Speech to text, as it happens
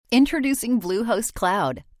Introducing Bluehost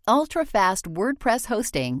Cloud, ultra-fast WordPress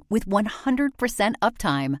hosting with 100%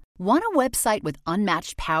 uptime. Want a website with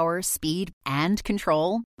unmatched power, speed, and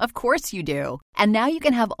control? Of course you do. And now you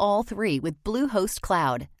can have all three with Bluehost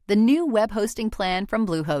Cloud, the new web hosting plan from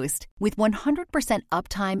Bluehost. With 100%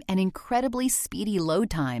 uptime and incredibly speedy load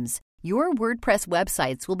times, your WordPress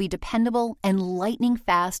websites will be dependable and lightning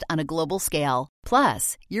fast on a global scale.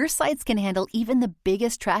 Plus, your sites can handle even the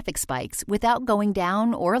biggest traffic spikes without going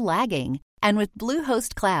down or lagging. And with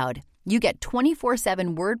Bluehost Cloud, you get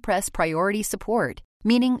 24/7 WordPress priority support,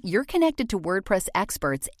 meaning you're connected to WordPress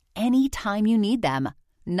experts anytime you need them.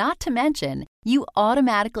 Not to mention, you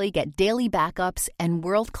automatically get daily backups and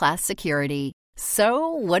world-class security. So,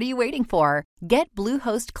 what are you waiting for? Get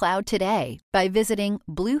Bluehost Cloud today by visiting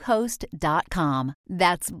Bluehost.com.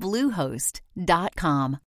 That's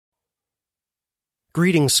Bluehost.com.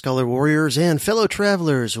 Greetings, Scholar Warriors and fellow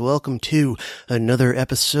travelers. Welcome to another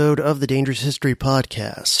episode of the Dangerous History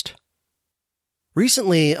Podcast.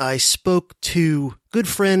 Recently, I spoke to good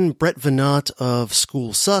friend Brett Veinotte of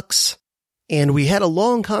School Sucks, and we had a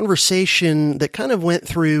long conversation that kind of went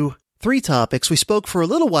through three topics. We spoke for a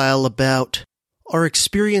little while about our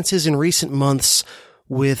experiences in recent months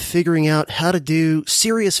with figuring out how to do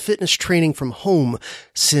serious fitness training from home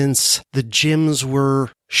since the gyms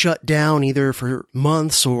were shut down either for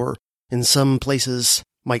months or in some places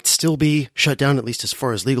might still be shut down, at least as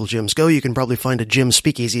far as legal gyms go. You can probably find a gym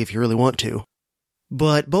speakeasy if you really want to.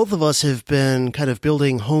 But both of us have been kind of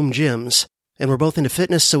building home gyms, and we're both into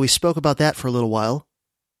fitness, so we spoke about that for a little while.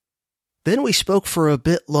 Then we spoke for a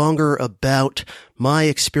bit longer about my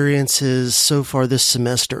experiences so far this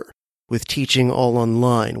semester with teaching all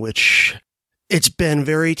online, which it's been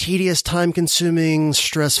very tedious, time-consuming,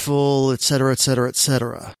 stressful, etc., etc.,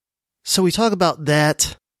 etc. So we talk about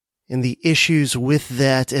that and the issues with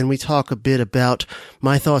that, and we talk a bit about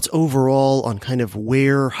my thoughts overall on kind of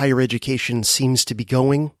where higher education seems to be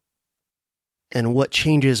going and what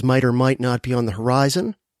changes might or might not be on the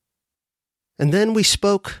horizon. And then we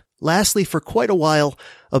spoke lastly for quite a while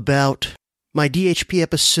about my DHP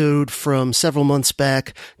episode from several months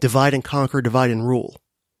back, Divide and Conquer, Divide and Rule.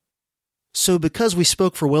 So because we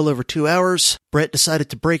spoke for well over 2 hours, Brett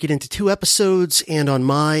decided to break it into 2 episodes, and on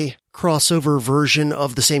my crossover version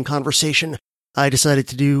of the same conversation, I decided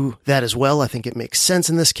to do that as well. I think it makes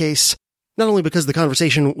sense in this case, not only because the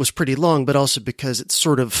conversation was pretty long, but also because it's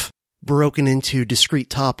sort of broken into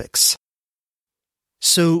discrete topics.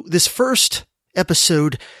 So this first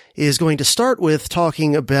episode is going to start with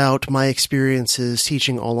talking about my experiences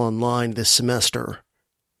teaching all online this semester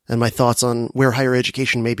and my thoughts on where higher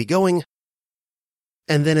education may be going.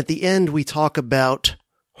 And then at the end, we talk about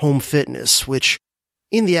home fitness, which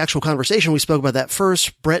in the actual conversation, we spoke about that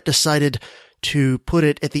first. Brett decided to put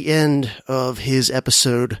it at the end of his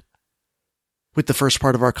episode with the first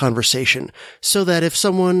part of our conversation so that if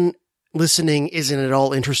someone listening isn't at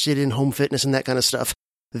all interested in home fitness and that kind of stuff,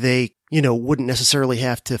 they, wouldn't necessarily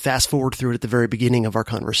have to fast forward through it at the very beginning of our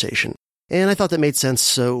conversation. And I thought that made sense,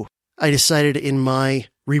 so I decided in my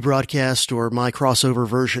rebroadcast or my crossover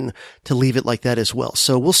version to leave it like that as well.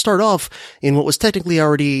 So we'll start off in what was technically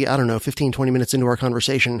already, 15, 20 minutes into our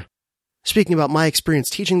conversation, speaking about my experience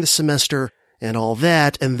teaching this semester and all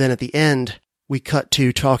that, and then at the end, we cut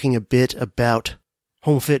to talking a bit about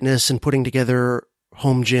home fitness and putting together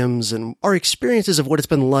home gyms and our experiences of what it's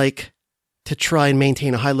been like to try and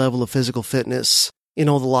maintain a high level of physical fitness in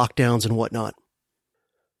all the lockdowns and whatnot.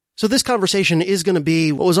 So this conversation is going to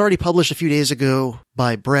be what was already published a few days ago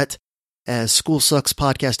by Brett as School Sucks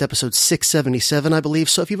Podcast episode 677, I believe.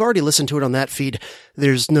 So if you've already listened to it on that feed,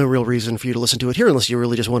 there's no real reason for you to listen to it here unless you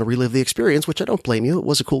really just want to relive the experience, which I don't blame you. It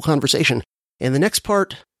was a cool conversation. And the next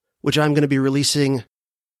part, which I'm going to be releasing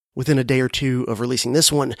within a day or two of releasing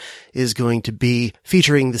this one, is going to be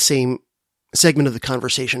featuring the same segment of the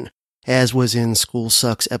conversation as was in School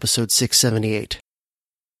Sucks episode 678,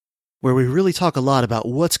 where we really talk a lot about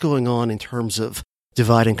what's going on in terms of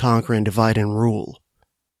divide and conquer and divide and rule.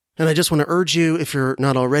 And I just want to urge you, if you're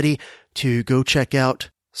not already, to go check out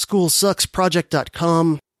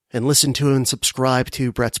schoolsucksproject.com and listen to and subscribe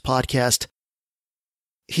to Brett's podcast.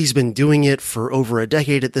 He's been doing it for over a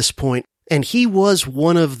decade at this point, and he was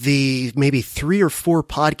one of the maybe 3 or 4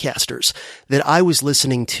 podcasters that I was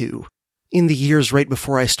listening to in the years right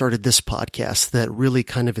before I started this podcast that really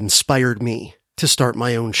kind of inspired me to start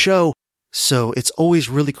my own show. So it's always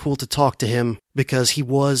really cool to talk to him because he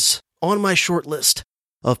was on my short list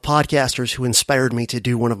of podcasters who inspired me to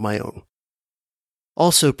do one of my own.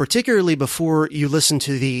 Also, particularly before you listen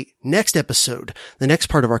to the next episode, the next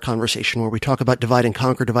part of our conversation where we talk about divide and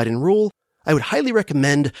conquer, divide and rule, I would highly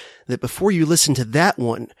recommend that before you listen to that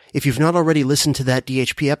one, if you've not already listened to that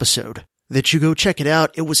DHP episode, that you go check it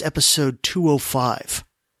out. It was episode 205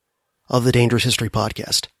 of the Dangerous History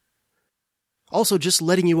Podcast. Also, just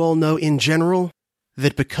letting you all know in general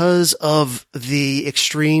that because of the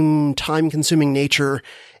extreme time-consuming nature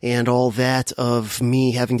and all that of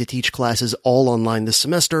me having to teach classes all online this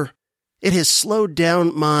semester, it has slowed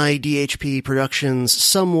down my DHP productions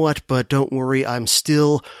somewhat, but don't worry, I'm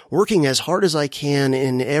still working as hard as I can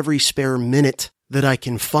in every spare minute that I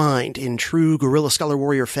can find in true Guerrilla Scholar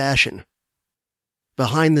Warrior fashion.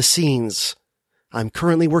 Behind the scenes, I'm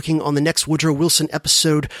currently working on the next Woodrow Wilson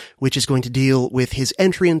episode, which is going to deal with his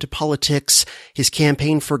entry into politics, his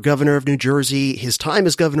campaign for governor of New Jersey, his time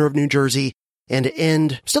as governor of New Jersey, and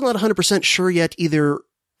end, still not 100% sure yet, either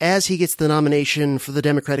as he gets the nomination for the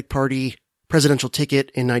Democratic Party presidential ticket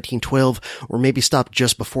in 1912, or maybe stop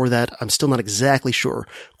just before that. I'm still not exactly sure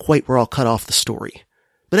quite where I'll cut off the story.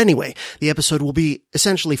 But anyway, the episode will be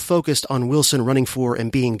essentially focused on Wilson running for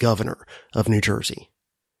and being governor of New Jersey.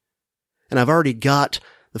 And I've already got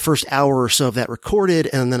the first hour or so of that recorded,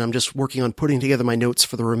 and then I'm just working on putting together my notes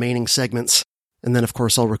for the remaining segments. And then, of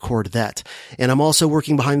course, I'll record that. And I'm also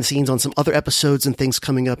working behind the scenes on some other episodes and things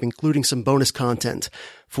coming up, including some bonus content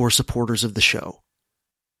for supporters of the show.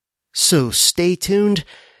 So stay tuned,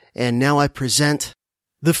 and now I present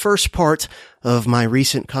the first part of my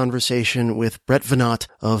recent conversation with Brett Veinotte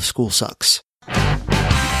of School Sucks.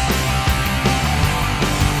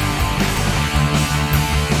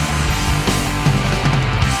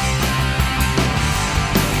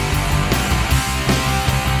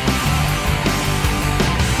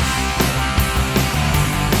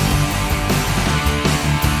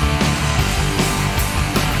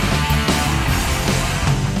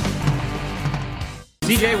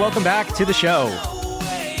 DJ, welcome back to the show.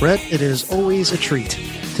 Brett, it is always a treat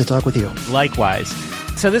to talk with you. Likewise.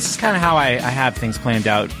 So this is kind of how I have things planned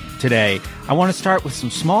out today. I want to start with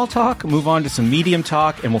some small talk, move on to some medium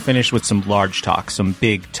talk, and we'll finish with some large talk, some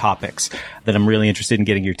big topics that I'm really interested in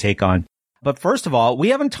getting your take on. But first of all, we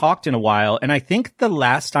haven't talked in a while, and I think the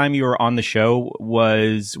last time you were on the show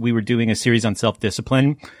was we were doing a series on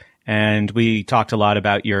self-discipline, and we talked a lot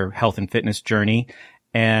about your health and fitness journey.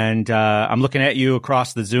 And I'm looking at you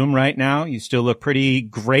across the Zoom right now. You still look pretty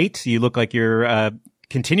great. You look like you're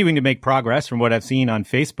continuing to make progress from what I've seen on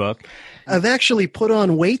Facebook. I've actually put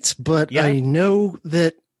on weight, but yeah. I know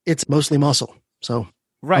that it's mostly muscle. So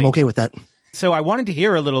right. I'm okay with that. So I wanted to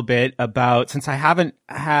hear a little bit about, since I haven't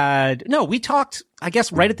had, no, we talked, I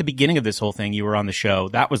guess, right at the beginning of this whole thing. You were on the show.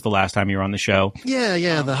 That was the last time you were on the show.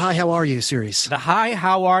 Yeah. The Hi, How Are You series. The Hi,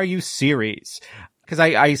 How Are You series. Because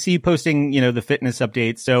I see you posting, the fitness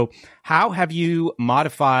updates. So how have you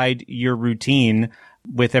modified your routine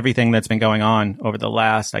with everything that's been going on over the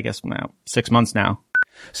last, I guess, now 6 months now?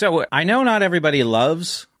 So I know not everybody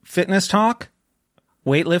loves fitness talk,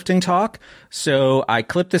 weightlifting talk. So I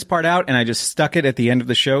clipped this part out and I just stuck it at the end of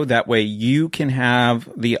the show. That way you can have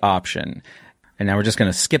the option. And now we're just going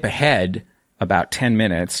to skip ahead about 10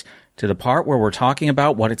 minutes to the part where we're talking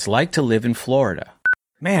about what it's like to live in Florida.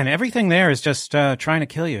 Man, everything there is just trying to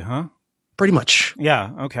kill you, huh? Pretty much.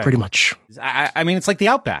 Yeah, okay. Pretty much. I mean, it's like the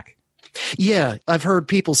Outback. Yeah, I've heard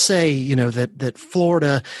people say, that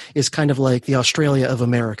Florida is kind of like the Australia of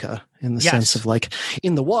America in the sense of like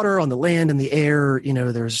in the water, on the land, in the air,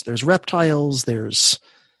 there's reptiles, there's,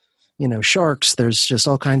 sharks, there's just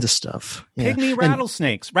all kinds of stuff. Yeah. Pygmy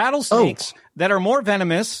rattlesnakes. Rattlesnakes that are more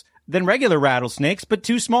venomous than regular rattlesnakes, but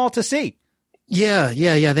too small to see. Yeah.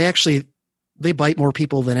 They bite more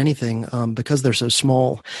people than anything because they're so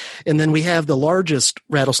small. And then we have the largest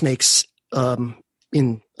rattlesnakes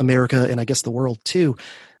in America and I guess the world too.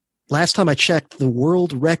 Last time I checked, the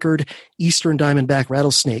world record Eastern Diamondback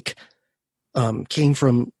rattlesnake came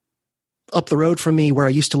from up the road from me where I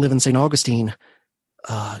used to live in St. Augustine.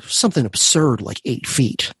 Something absurd, like 8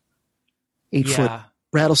 feet. 8 foot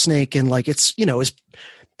rattlesnake. And like it's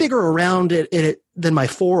bigger around it than my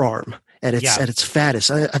forearm. At its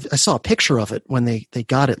fattest. I saw a picture of it when they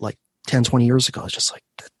got it like 10, 20 years ago. I was just like,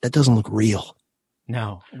 that doesn't look real.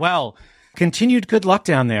 No. Well, continued good luck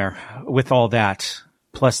down there with all that,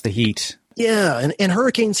 plus the heat. Yeah, and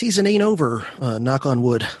hurricane season ain't over, knock on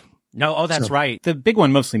wood. No, that's right. The big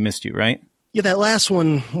one mostly missed you, right? Yeah, that last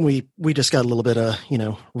one, we just got a little bit of,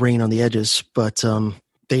 rain on the edges, but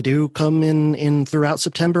they do come in throughout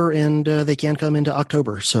September, and they can come into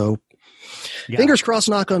October, so... Yeah. Fingers crossed,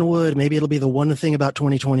 knock on wood. Maybe it'll be the one thing about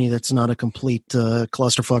 2020 that's not a complete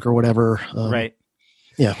clusterfuck or whatever. Right.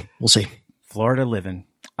 Yeah, we'll see. Florida living.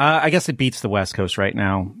 I guess it beats the West Coast right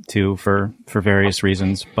now, too, for various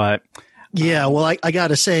reasons. But Yeah, well, I got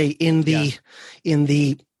to say, in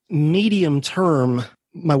the medium term,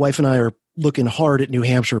 my wife and I are looking hard at New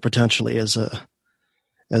Hampshire potentially as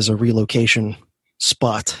a relocation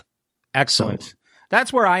spot. Excellent. So,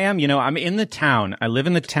 that's where I am. I'm in the town. I live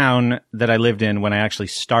in the town that I lived in when I actually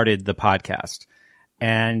started the podcast.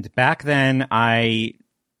 And back then, I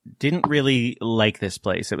didn't really like this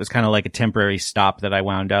place. It was kind of like a temporary stop that I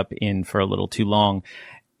wound up in for a little too long.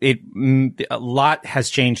 A lot has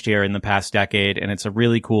changed here in the past decade, and it's a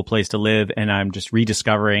really cool place to live. And I'm just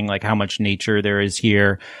rediscovering like how much nature there is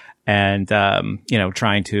here, and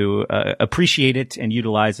trying to appreciate it and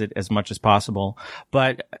utilize it as much as possible.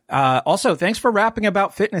 But also, thanks for rapping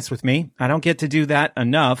about fitness with me. I don't get to do that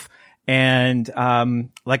enough. And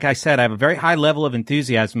like I said, I have a very high level of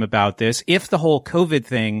enthusiasm about this. If the whole COVID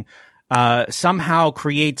thing somehow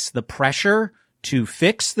creates the pressure to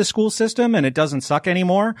fix the school system and it doesn't suck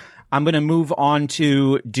anymore, I'm going to move on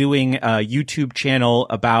to doing a YouTube channel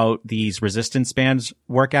about these resistance bands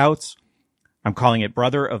workouts. I'm calling it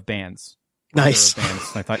Brother of Bands. Nice.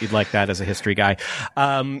 I thought you'd like that as a history guy.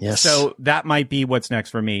 Yes. So that might be what's next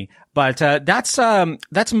for me. But that's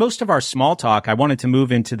most of our small talk. I wanted to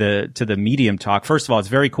move into the medium talk. First of all, it's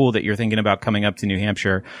very cool that you're thinking about coming up to New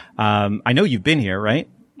Hampshire. I know you've been here, right?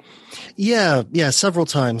 Yeah, several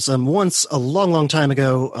times. Once a long time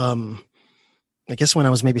ago, I guess when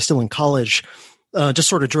I was maybe still in college, just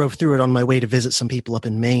sort of drove through it on my way to visit some people up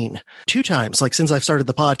in Maine. 2 times, like since I've started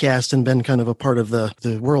the podcast and been kind of a part of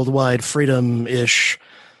the worldwide freedom-ish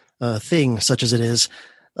thing, such as it is.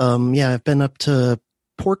 I've been up to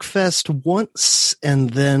PorcFest once,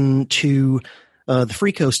 and then to the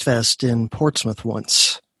Free Coast Fest in Portsmouth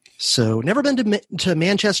once. So never been to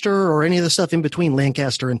Manchester or any of the stuff in between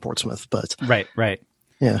Lancaster and Portsmouth, but right.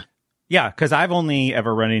 Yeah. Because I've only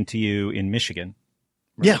ever run into you in Michigan.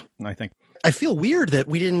 Right? Yeah. I think. I feel weird that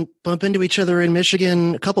we didn't bump into each other in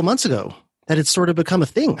Michigan a couple months ago. That had sort of become a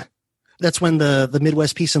thing. That's when the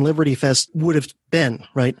Midwest Peace and Liberty Fest would have been,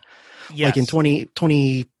 right? Yes. Like in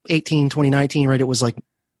 2018, 2019, right? It was like,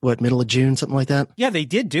 middle of June, something like that? Yeah, they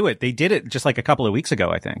did do it. They did it just like a couple of weeks ago,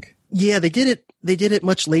 I think. Yeah, they did it. They did it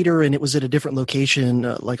much later, and it was at a different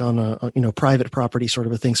location, like on a private property sort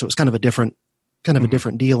of a thing. So it was kind of a different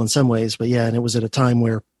deal in some ways. But yeah, and it was at a time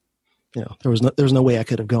where, there was no way I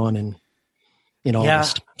could have gone in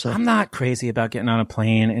August. So I'm not crazy about getting on a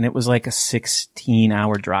plane, and it was like a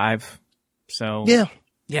 16-hour drive. So yeah,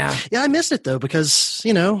 I missed it though because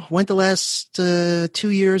went the last 2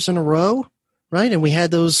 years in a row, right? And we had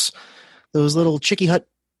those little chicken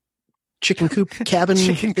coop cabin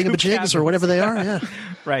thingamajigs or whatever they are. Yeah,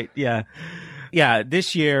 right. Yeah.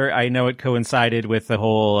 This year, I know it coincided with the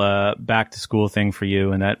whole back to school thing for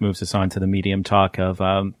you, and that moves us on to the medium talk of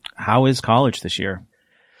how is college this year.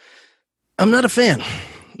 I'm not a fan.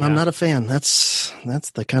 Yeah. I'm not a fan. That's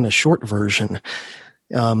the kind of short version.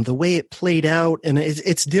 The way it played out, and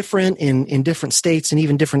it's different in different states, and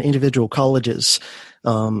even different individual colleges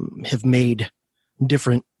have made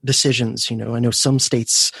different decisions. I know some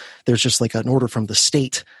states, there's just like an order from the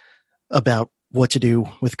state about what to do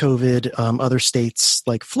with COVID. Other states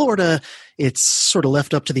like Florida, it's sort of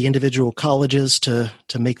left up to the individual colleges to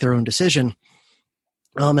make their own decision.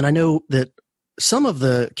 And I know that some of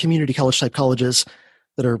the community college type colleges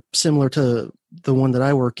that are similar to the one that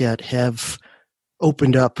I work at have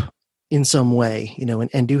opened up in some way,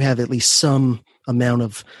 and do have at least some amount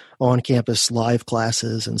of on-campus live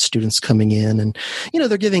classes and students coming in. And,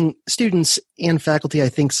 they're giving students and faculty, I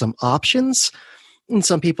think, some options. And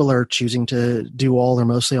some people are choosing to do all or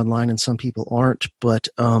mostly online, and some people aren't. But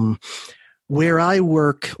where I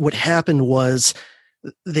work, what happened was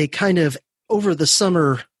they kind of, over the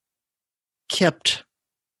summer, kept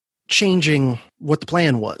changing what the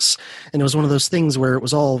plan was. And it was one of those things where it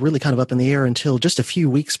was all really kind of up in the air until just a few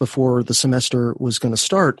weeks before the semester was going to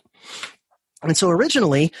start. And so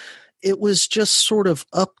originally it was just sort of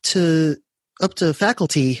up to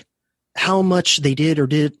faculty how much they did or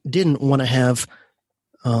didn't want to have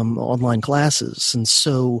online classes. And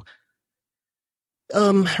so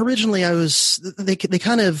originally they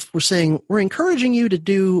kind of were saying, we're encouraging you to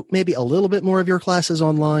do maybe a little bit more of your classes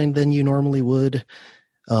online than you normally would.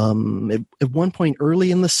 At one point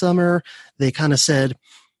early in the summer, they kind of said,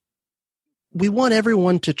 we want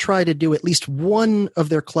everyone to try to do at least one of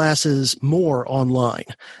their classes more online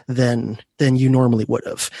than you normally would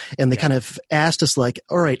have. And they kind of asked us like,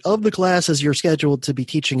 all right, of the classes you're scheduled to be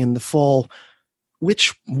teaching in the fall,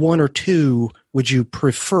 which one or two would you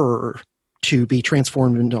prefer to be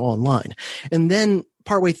transformed into online? And then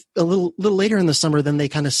partway a little later in the summer, then they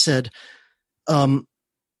kind of said,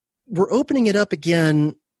 we're opening it up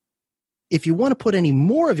again if you want to put any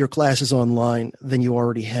more of your classes online than you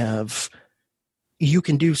already have, you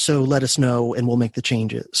can do so. Let us know and we'll make the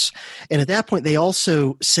changes. And at that point, they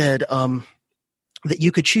also said that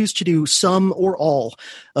you could choose to do some or all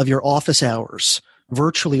of your office hours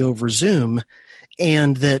virtually over Zoom,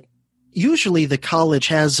 and that usually the college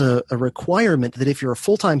has a requirement that if you're a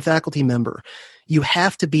full-time faculty member, you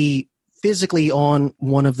have to be physically on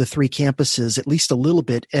one of the 3 campuses at least a little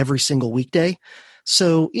bit every single weekday.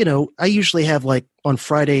 So, I usually have like on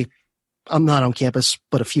Friday, I'm not on campus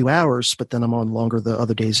but a few hours, but then I'm on longer the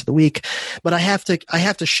other days of the week. But I have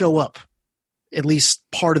to show up at least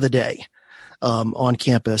part of the day on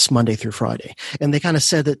campus Monday through Friday. And they kind of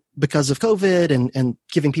said that because of COVID and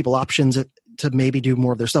giving people options to maybe do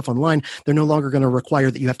more of their stuff online, they're no longer going to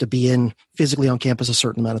require that you have to be in physically on campus a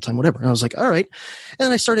certain amount of time, whatever. And I was like, all right.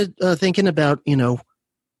 And I started thinking about,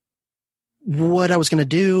 what I was going to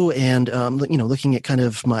do, and looking at kind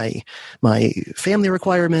of my family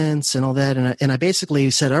requirements and all that, and I basically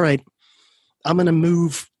said, all right, I'm going to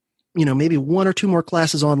move, maybe 1 or 2 more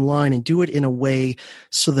classes online and do it in a way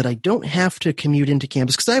so that I don't have to commute into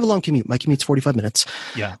campus, because I have a long commute. My commute's 45 minutes.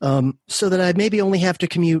 Yeah. So that I maybe only have to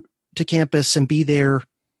commute to campus and be there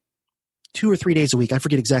 2 or 3 days a week. I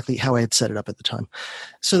forget exactly how I had set it up at the time.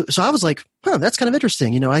 So I was like, that's kind of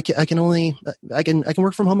interesting. I can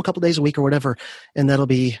work from home a couple days a week or whatever, and that'll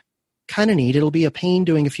be kind of neat. It'll be a pain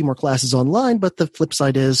doing a few more classes online, but the flip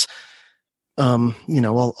side is,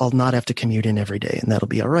 I'll not have to commute in every day, and that'll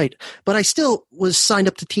be all right. But I still was signed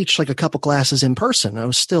up to teach like a couple classes in person. I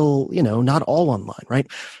was still, not all online, right?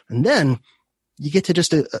 And then you get to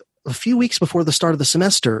just a few weeks before the start of the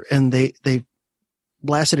semester, and they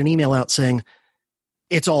blasted an email out saying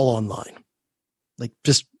it's all online. Like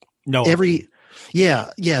just no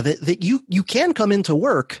that you can come into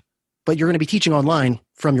work, but you're going to be teaching online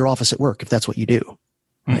from your office at work if that's what you do.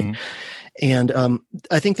 Right. Mm-hmm. And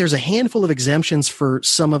I think there's a handful of exemptions for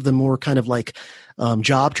some of the more kind of like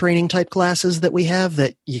job training type classes that we have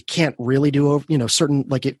that you can't really do over, certain,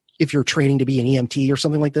 like if you're training to be an EMT or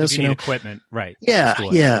something like this, you need equipment, right? Yeah.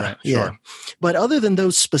 Right. Sure. But other than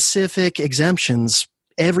those specific exemptions,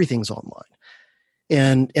 everything's online.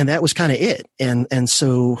 And that was kind of it. And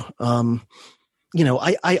so,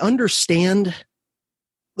 I understand,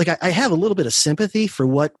 like I have a little bit of sympathy for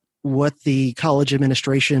what the college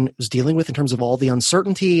administration is dealing with in terms of all the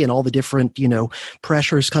uncertainty and all the different,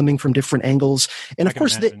 pressures coming from different angles. And of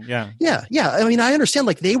course, yeah. I mean, I understand,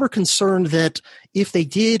 like, they were concerned that if they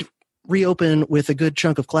did reopen with a good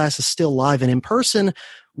chunk of classes still live and in person,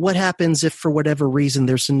 what happens if for whatever reason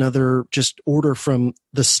there's another just order from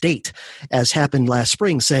the state, as happened last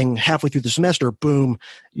spring, saying halfway through the semester, boom,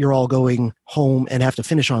 you're all going home and have to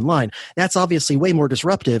finish online. That's obviously way more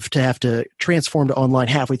disruptive to have to transform to online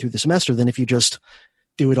halfway through the semester than if you just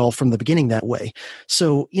do it all from the beginning that way.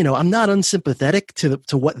 So, I'm not unsympathetic to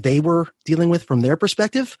what they were dealing with from their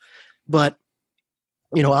perspective, but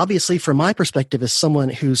obviously from my perspective as someone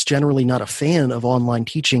who's generally not a fan of online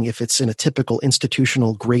teaching, if it's in a typical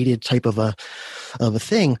institutional graded type of a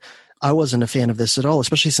thing, I wasn't a fan of this at all,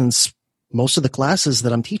 especially since most of the classes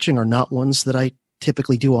that I'm teaching are not ones that I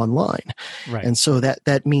typically do online. Right. And so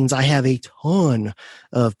that means I have a ton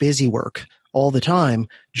of busy work all the time,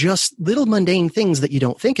 just little mundane things that you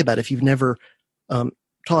don't think about if you've never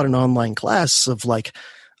taught an online class, of like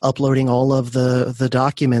uploading all of the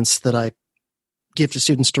documents that I give to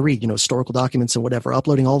students to read, historical documents and whatever,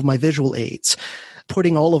 uploading all of my visual aids,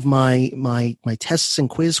 putting all of my tests and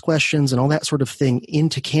quiz questions and all that sort of thing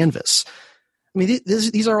into Canvas. I mean,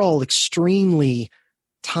 these are all extremely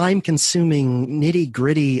time-consuming,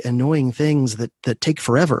 nitty-gritty, annoying things that take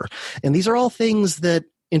forever. And these are all things that,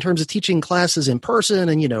 in terms of teaching classes in person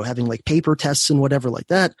and, having like paper tests and whatever like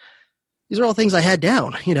that, these are all things I had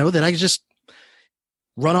down, that I just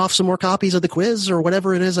run off some more copies of the quiz or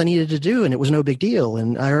whatever it is I needed to do, and it was no big deal.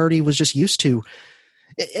 And I already was just used to,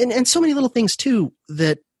 and so many little things too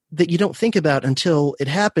that you don't think about until it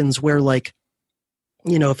happens, where, like,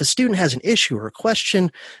 if a student has an issue or a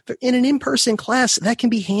question in an in-person class, that can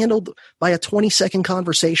be handled by a 20-second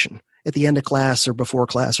conversation at the end of class or before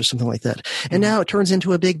class or something like that. And now it turns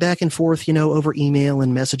into a big back and forth, over email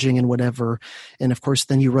and messaging and whatever. And of course,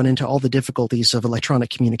 then you run into all the difficulties of electronic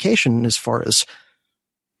communication as far as,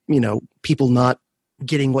 people not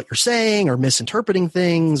getting what you're saying or misinterpreting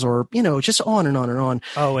things, or, just on and on and on.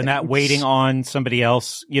 Oh, and that waiting on somebody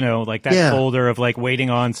else, like that folder of like waiting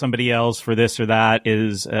on somebody else for this or that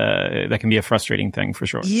is, that can be a frustrating thing for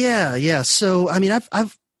sure. Yeah. Yeah. So, I mean,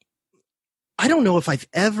 I don't know if I've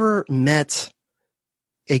ever met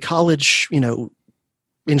a college,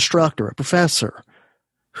 instructor, a professor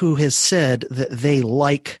who has said that they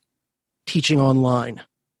like teaching online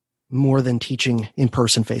more than teaching in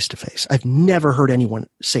person face to face. I've never heard anyone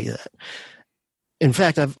say that. In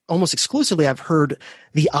fact, I've heard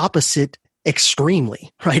the opposite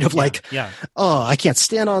extremely, right? Of oh, I can't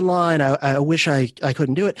stand online. I wish I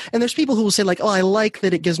couldn't do it. And there's people who will say like, oh, I like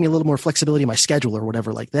that it gives me a little more flexibility in my schedule or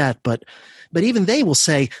whatever like that. But even they will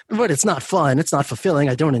say, but it's not fun. It's not fulfilling.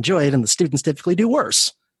 I don't enjoy it. And the students typically do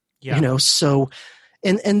worse, so,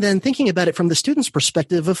 and then thinking about it from the student's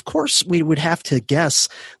perspective, of course, we would have to guess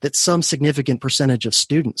that some significant percentage of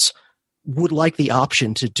students would like the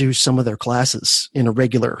option to do some of their classes in a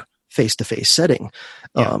regular face-to-face setting.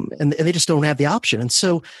 And they just don't have the option. And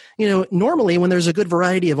so, normally when there's a good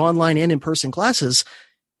variety of online and in-person classes,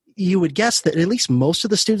 you would guess that at least most of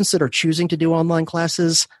the students that are choosing to do online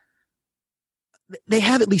classes, they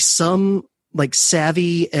have at least some like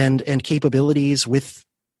savvy and capabilities with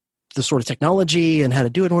the sort of technology and how to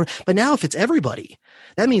do it. But now if it's everybody,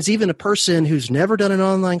 that means even a person who's never done an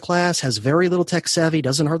online class, has very little tech savvy,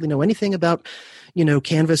 doesn't hardly know anything about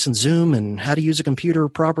Canvas and Zoom and how to use a computer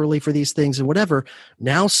properly for these things and whatever.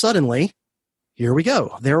 Now suddenly, here we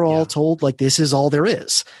go. They're all told like this is all there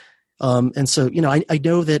is. And so, I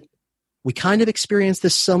know that we kind of experienced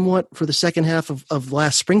this somewhat for the second half of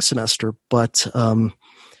last spring semester, but,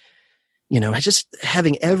 just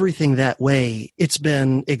having everything that way, it's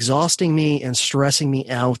been exhausting me and stressing me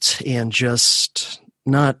out and just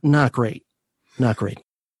not great. Not great.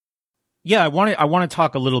 Yeah, I want to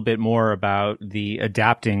talk a little bit more about the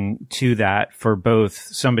adapting to that for both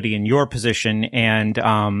somebody in your position and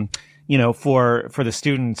for the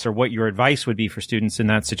students, or what your advice would be for students in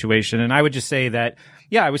that situation. And I would just say that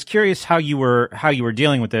I was curious how you were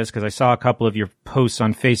dealing with this, because I saw a couple of your posts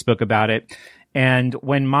on Facebook about it. And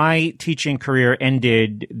when my teaching career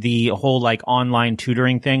ended, the whole like online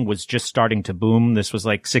tutoring thing was just starting to boom. This was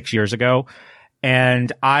like 6 years ago.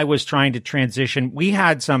 And I was trying to transition. We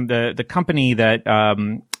had the company that,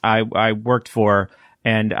 I worked for,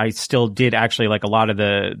 and I still did actually like a lot of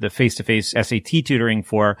the face-to-face SAT tutoring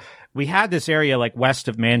for. We had this area like west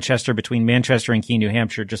of Manchester, between Manchester and Keene, New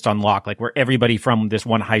Hampshire, just on lock, like where everybody from this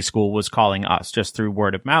one high school was calling us just through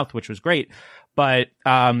word of mouth, which was great. But,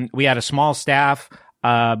 we had a small staff.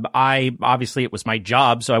 Obviously it was my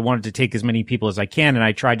job, so I wanted to take as many people as I can, and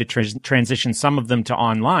I tried to transition some of them to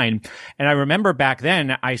online. And I remember back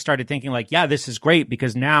then I started thinking like, this is great,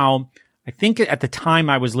 because now I think at the time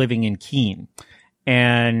I was living in Keene,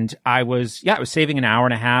 and I was saving an hour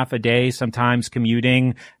and a half a day, sometimes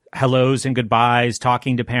commuting, hellos and goodbyes,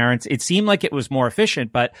 talking to parents. It seemed like it was more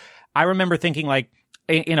efficient, but I remember thinking like,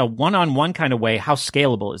 in a one-on-one kind of way, how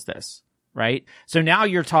scalable is this? Right? So now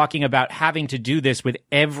you're talking about having to do this with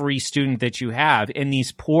every student that you have, and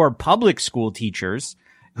these poor public school teachers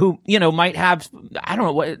who, might have,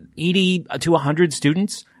 80 to 100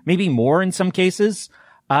 students, maybe more in some cases,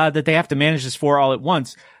 that they have to manage this for all at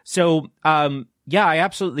once. So, I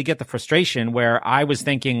absolutely get the frustration, where I was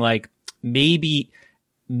thinking like, maybe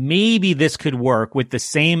this could work with the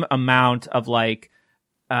same amount of like,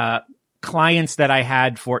 clients that I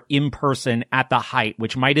had for in-person at the height,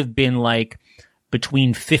 which might have been like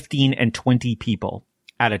between 15 and 20 people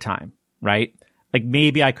at a time, right? Like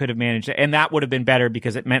maybe I could have managed it, and that would have been better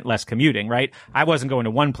because it meant less commuting, right? I wasn't going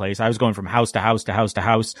to one place. I was going from house to house to house to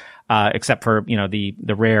house, except for,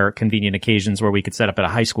 the rare convenient occasions where we could set up at a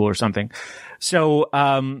high school or something. So,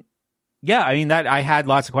 that I had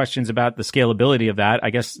lots of questions about the scalability of that.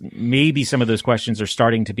 I guess maybe some of those questions are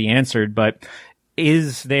starting to be answered, but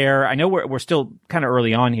is there, I know we're still kind of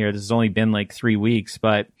early on here. This has only been like 3 weeks,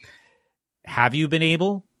 but have you been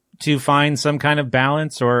able to find some kind of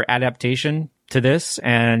balance or adaptation to this?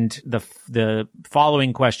 And the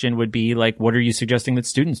following question would be like, what are you suggesting that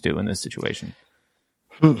students do in this situation?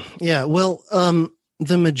 Yeah, well,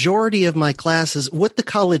 the majority of my classes, what the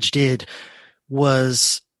college did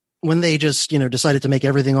was when they just, decided to make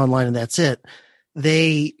everything online and that's it,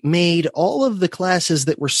 they made all of the classes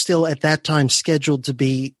that were still at that time scheduled to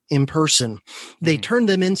be in person. They turned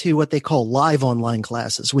them into what they call live online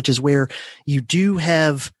classes, which is where you do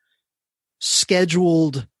have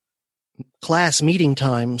scheduled class meeting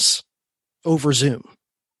times over Zoom.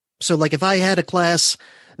 So like if I had a class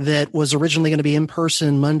that was originally going to be in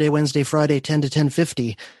person Monday, Wednesday, Friday, 10 to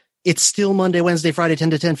 10:50, it's still Monday, Wednesday, Friday, 10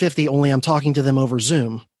 to 10:50, only I'm talking to them over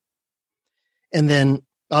Zoom. And then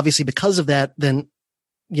obviously, because of that, then,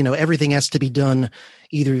 everything has to be done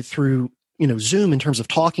either through, Zoom in terms of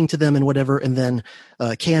talking to them and whatever. And then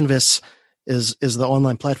Canvas is the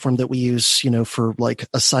online platform that we use, for like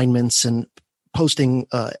assignments and posting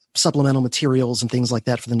supplemental materials and things like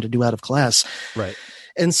that for them to do out of class. Right.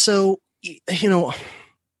 And so,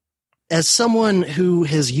 as someone who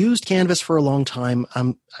has used Canvas for a long time,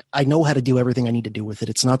 I know how to do everything I need to do with it.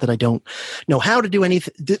 It's not that I don't know how to do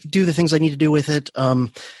the things I need to do with it.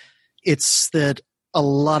 It's that a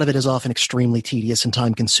lot of it is often extremely tedious and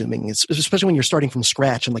time consuming, especially when you're starting from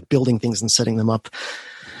scratch and like building things and setting them up.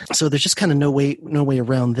 So there's just kind of no way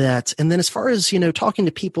around that. And then as far as, talking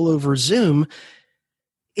to people over Zoom,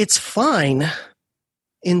 it's fine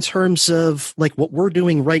in terms of like what we're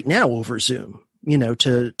doing right now over Zoom.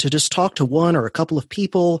 To just talk to one or a couple of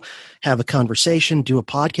people, have a conversation, do a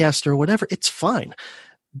podcast or whatever, it's fine.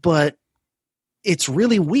 But it's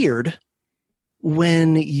really weird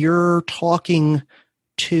when you're talking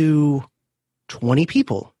to 20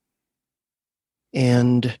 people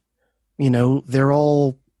and, they're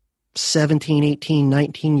all 17, 18,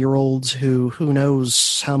 19-year-olds who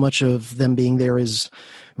knows how much of them being there is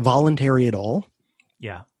voluntary at all.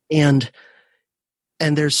 Yeah. And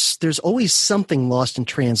there's always something lost in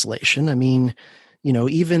translation. I mean,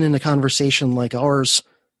 even in a conversation like ours,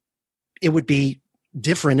 it would be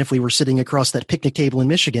different if we were sitting across that picnic table in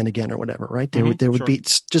Michigan again or whatever, right? There would be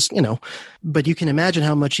just, but you can imagine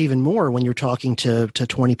how much even more when you're talking to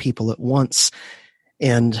 20 people at once.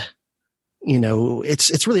 And,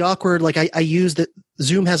 it's really awkward. Like I use that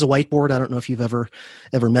Zoom has a whiteboard. I don't know if you've ever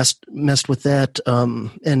messed with that.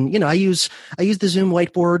 And I use the Zoom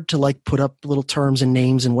whiteboard to like put up little terms and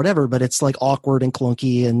names and whatever, but it's like awkward and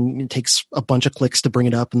clunky and it takes a bunch of clicks to bring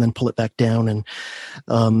it up and then pull it back down. And,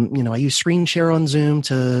 I use screen share on Zoom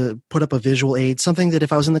to put up a visual aid, something that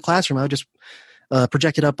if I was in the classroom, I would just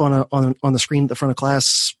project it up on the screen at the front of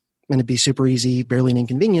class and it'd be super easy, barely an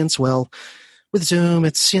inconvenience. Well, with Zoom,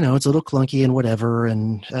 it's, it's a little clunky and whatever.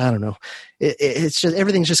 And I don't know. It's just,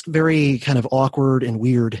 everything's just very kind of awkward and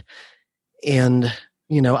weird. And,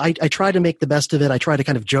 I try to make the best of it. I try to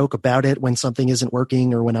kind of joke about it when something isn't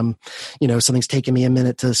working or when I'm, something's taking me a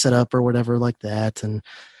minute to set up or whatever like that. And,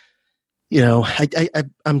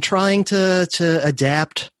 I'm trying to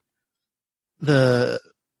adapt the,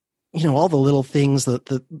 all the little things,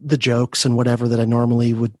 the jokes and whatever that I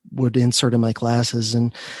normally would insert in my classes.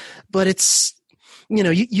 But it's,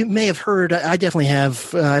 you may have heard, I definitely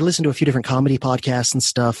have, I listened to a few different comedy podcasts and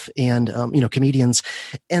stuff and, comedians,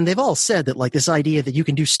 and they've all said that like this idea that you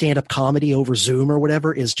can do stand-up comedy over Zoom or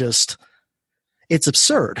whatever is just, it's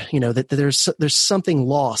absurd, that there's something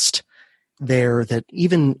lost there that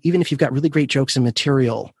even if you've got really great jokes and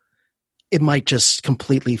material, it might just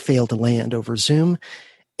completely fail to land over Zoom.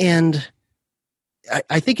 And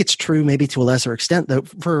I think it's true maybe to a lesser extent though,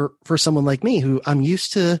 for someone like me who I'm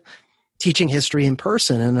used to teaching history in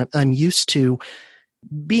person and I'm used to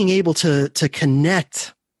being able to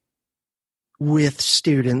connect with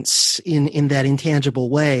students in that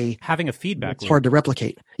intangible way. Having a feedback it's hard to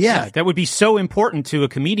replicate. Yeah. That would be so important to a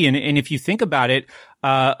comedian. And if you think about it,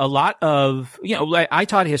 a lot of, like I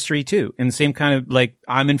taught history too, in the same kind of like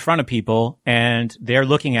I'm in front of people and they're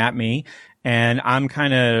looking at me and I'm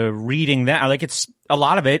kind of reading that. Like it's a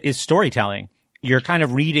lot of it is storytelling. You're kind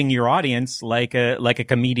of reading your audience like a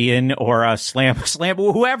comedian or a slam,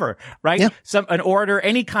 whoever, right? Yeah. An orator,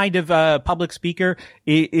 any kind of public speaker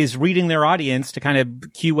is reading their audience to kind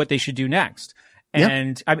of cue what they should do next.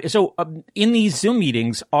 And so in these Zoom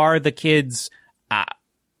meetings, are the kids,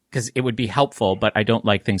 because it would be helpful, but I don't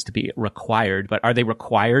like things to be required, but are they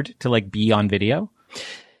required to like be on video?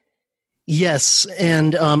 Yes.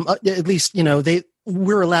 And at least,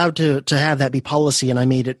 we're allowed to have that be policy, and I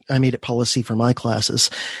made it policy for my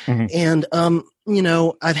classes. Mm-hmm.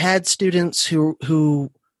 And I've had students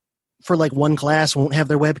who for like one class won't have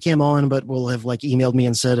their webcam on, but will have like emailed me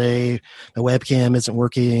and said, "Hey, my webcam isn't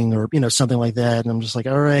working," or something like that. And I'm just like,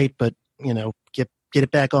 "All right, but get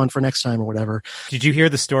it back on for next time or whatever." Did you hear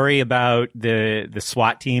the story about the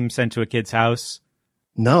SWAT team sent to a kid's house?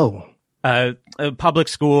 No. A public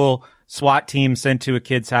school SWAT team sent to a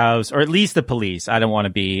kid's house, or at least the police. I don't want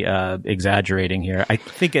to be exaggerating here. I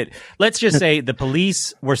think let's just say the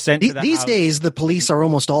police were sent to the These house. days, the police are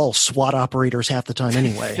almost all SWAT operators half the time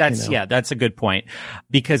anyway. That's a good point.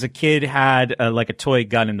 Because a kid had like a toy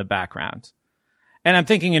gun in the background. And I'm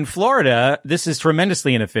thinking in Florida, this is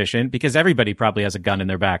tremendously inefficient because everybody probably has a gun in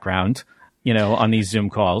their background, on these Zoom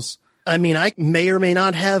calls. I mean, I may or may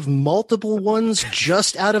not have multiple ones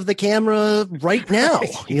just out of the camera right now.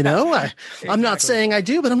 I'm not saying I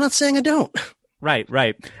do, but I'm not saying I don't.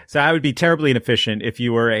 Right. So I would be terribly inefficient if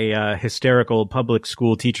you were a hysterical public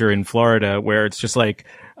school teacher in Florida where it's just like,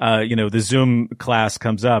 the Zoom class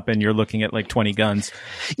comes up and you're looking at like 20 guns.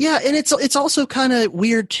 Yeah. And it's also kind of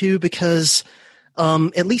weird too, because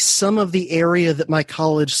at least some of the area that my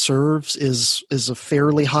college serves is a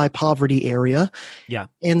fairly high poverty area. Yeah.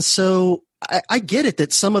 And so, I get it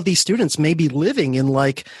that some of these students may be living in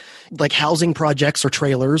like housing projects or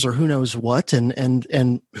trailers or who knows what,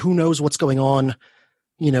 and who knows what's going on,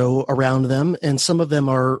 around them. And some of them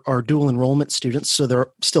are dual enrollment students. So they're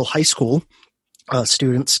still high school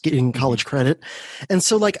students getting college credit. And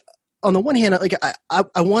so like, on the one hand, like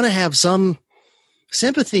I want to have some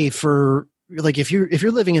sympathy for like, if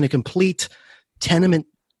you're living in a complete tenement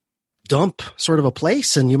dump sort of a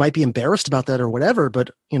place and you might be embarrassed about that or whatever, but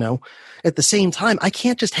at the same time, I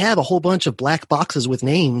can't just have a whole bunch of black boxes with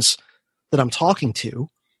names that I'm talking to.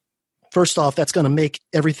 First off, that's going to make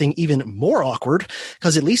everything even more awkward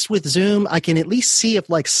because at least with Zoom, I can at least see if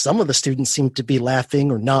like some of the students seem to be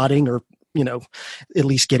laughing or nodding or, at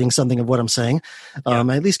least getting something of what I'm saying. I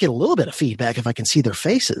at least get a little bit of feedback if I can see their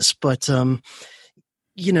faces. But,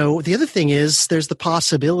 the other thing is there's the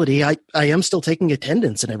possibility I am still taking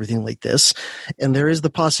attendance and everything like this. And there is the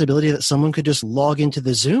possibility that someone could just log into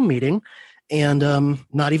the Zoom meeting and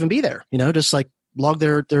not even be there, just like log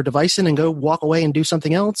their device in and go walk away and do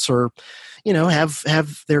something else, or,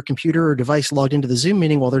 have their computer or device logged into the Zoom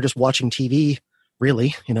meeting while they're just watching TV,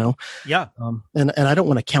 really, Yeah. And I don't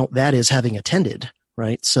want to count that as having attended.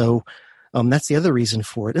 Right. So that's the other reason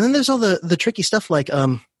for it. And then there's all the tricky stuff like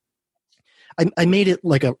I made it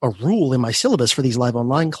like a rule in my syllabus for these live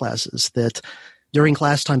online classes that during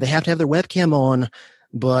class time, they have to have their webcam on,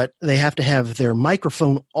 but they have to have their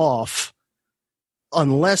microphone off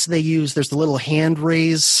unless they there's the little hand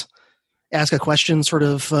raise, ask a question sort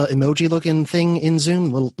of emoji looking thing in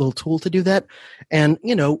Zoom, little tool to do that. And,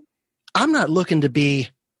 I'm not looking to be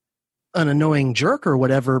an annoying jerk or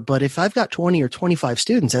whatever, but if I've got 20 or 25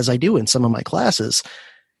 students, as I do in some of my classes,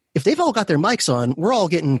 if they've all got their mics on, we're all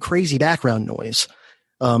getting crazy background noise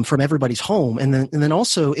from everybody's home. And then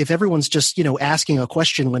also if everyone's just, asking a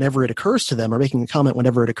question whenever it occurs to them or making a comment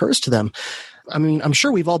whenever it occurs to them. I mean, I'm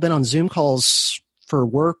sure we've all been on Zoom calls for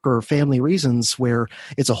work or family reasons where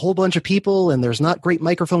it's a whole bunch of people and there's not great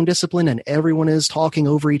microphone discipline and everyone is talking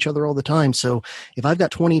over each other all the time. So if I've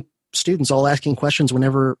got 20 students all asking questions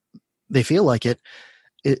whenever they feel like it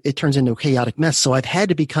turns into a chaotic mess. So I've had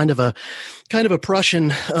to be kind of a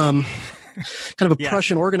Prussian,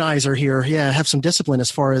 Prussian organizer here. Yeah. Have some discipline as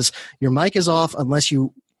far as your mic is off unless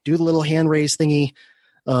you do the little hand raise thingy,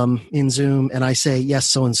 in Zoom. And I say, yes,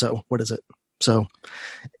 so-and-so, what is it? So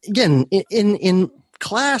again, in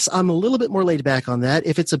class, I'm a little bit more laid back on that.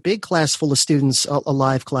 If it's a big class full of students, a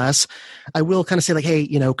live class, I will kind of say like, hey,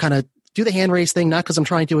 kind of do the hand raise thing, not because I'm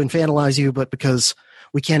trying to infantilize you, but because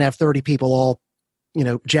we can't have 30 people all,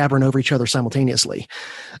 jabbering over each other simultaneously.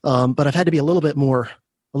 But I've had to be a little bit more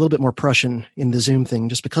Prussian in the Zoom thing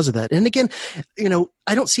just because of that. And again,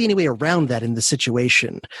 I don't see any way around that in the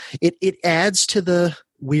situation. It adds to the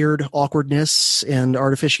weird awkwardness and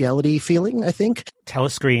artificiality feeling, I think.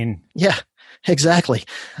 Telescreen. Yeah, exactly.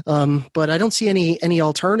 But I don't see any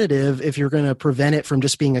alternative if you're going to prevent it from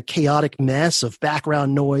just being a chaotic mess of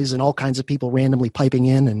background noise and all kinds of people randomly piping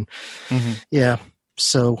in. And yeah,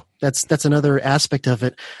 so that's another aspect of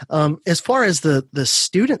it. As far as the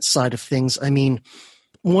student side of things, I mean,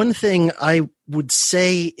 one thing I would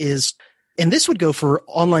say is, and this would go for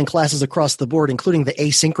online classes across the board, including the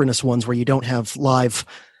asynchronous ones where you don't have live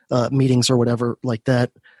meetings or whatever like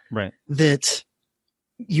that. Right. That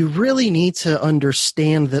you really need to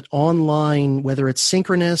understand that online, whether it's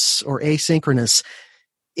synchronous or asynchronous,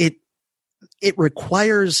 it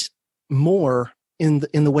requires more in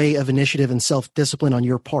the way of initiative and self-discipline on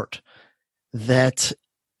your part. That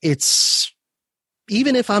it's,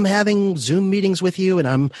 even if I'm having Zoom meetings with you and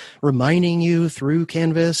I'm reminding you through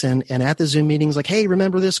Canvas and at the Zoom meetings, like, hey,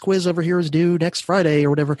 remember this quiz over here is due next Friday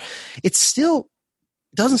or whatever, it still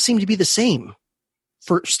doesn't seem to be the same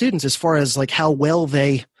for students as far as like how well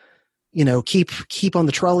they, keep on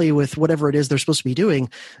the trolley with whatever it is they're supposed to be doing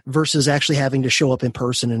versus actually having to show up in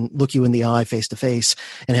person and look you in the eye face to face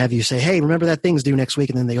and have you say, hey, remember that thing's due next week.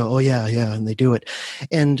 And then they go, oh yeah. And they do it.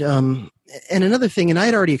 And another thing, and I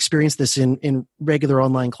had already experienced this in regular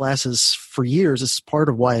online classes for years. This is part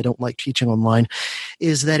of why I don't like teaching online,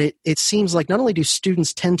 is that it seems like not only do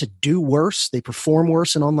students tend to do worse, they perform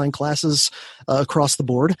worse in online classes across the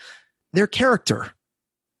board, their character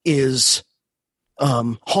is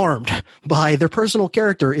harmed by their personal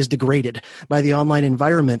character is degraded by the online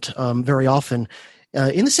environment very often.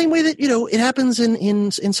 In the same way that, it happens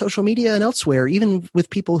in social media and elsewhere, even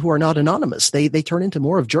with people who are not anonymous, they turn into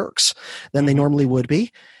more of jerks than they normally would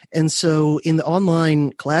be. And so in the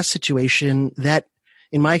online class situation, that,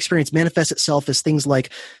 in my experience, manifests itself as things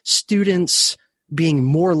like students being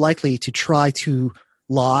more likely to try to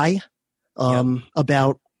lie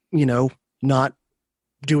about, not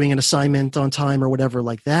doing an assignment on time or whatever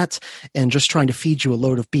like that, and just trying to feed you a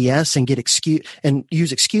load of BS and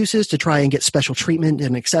use excuses to try and get special treatment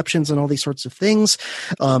and exceptions and all these sorts of things.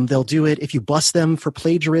 They'll do it if you bust them for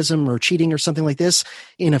plagiarism or cheating or something like this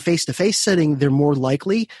in a face-to-face setting. They're more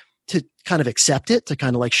likely to kind of accept it, to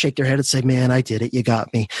kind of like shake their head and say, man, I did it. You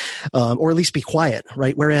got me. Or at least be quiet,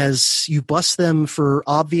 right? Whereas you bust them for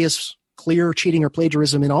obvious, clear cheating or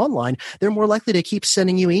plagiarism in online, they're more likely to keep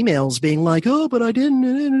sending you emails being like, oh, but I didn't,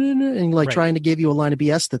 and like trying to give you a line of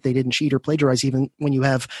BS that they didn't cheat or plagiarize, even when you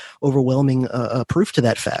have overwhelming proof to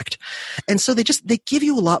that fact. And so they give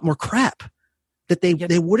you a lot more crap that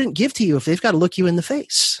they wouldn't give to you if they've got to look you in the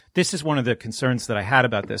face. This is one of the concerns that I had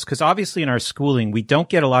about this, because obviously in our schooling, we don't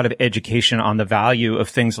get a lot of education on the value of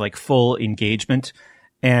things like full engagement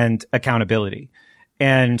and accountability.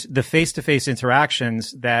 And the face-to-face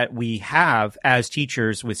interactions that we have as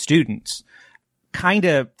teachers with students kind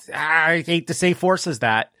of, I hate to say forces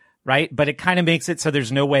that, right? But it kind of makes it so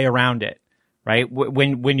there's no way around it, right?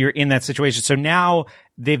 When you're in that situation. So now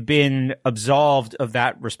they've been absolved of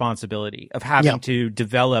that responsibility of having to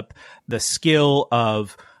develop the skill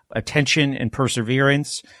of attention and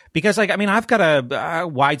perseverance. Because I've got a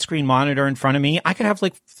widescreen monitor in front of me. I could have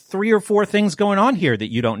like 3 or 4 things going on here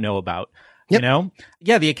that you don't know about. Yep. You know?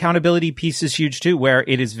 Yeah, the accountability piece is huge too, where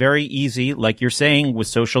it is very easy, like you're saying with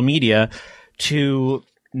social media, to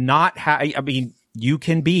not have, you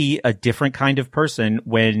can be a different kind of person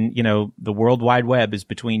when, the World Wide Web is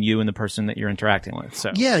between you and the person that you're interacting with.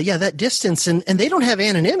 So yeah, that distance, and they don't have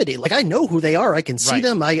anonymity. Like, I know who they are. I can see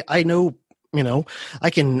them. I know, I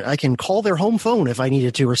can call their home phone if I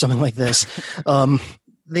needed to or something like this.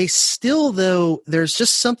 They still, though, there's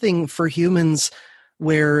just something for humans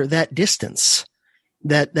where that distance,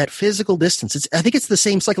 that physical distance, I think it's the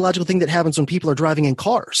same psychological thing that happens when people are driving in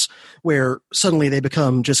cars, where suddenly they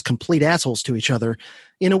become just complete assholes to each other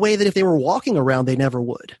in a way that if they were walking around, they never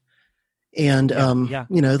would. And,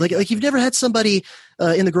 like you've never had somebody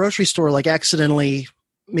in the grocery store, like accidentally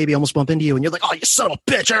maybe almost bump into you and you're like, oh, you son of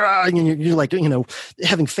a bitch. And you're like,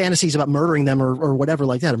 having fantasies about murdering them or whatever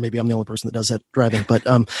like that. Or maybe I'm the only person that does that driving, but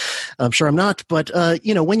I'm sure I'm not. But,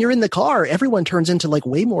 when you're in the car, everyone turns into like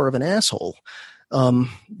way more of an asshole.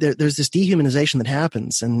 There's this dehumanization that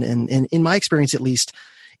happens. And in my experience, at least,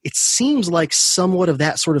 it seems like somewhat of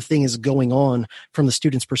that sort of thing is going on from the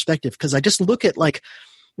student's perspective. Cause I just look at like,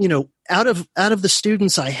 out of the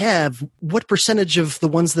students I have, what percentage of the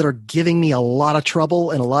ones that are giving me a lot of trouble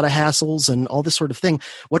and a lot of hassles and all this sort of thing,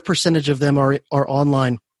 what percentage of them are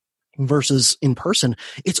online versus in person?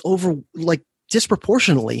 It's over, like,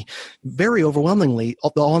 disproportionately, very overwhelmingly,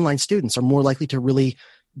 the online students are more likely to really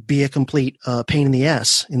be a complete pain in the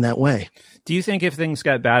ass in that way. Do you think if things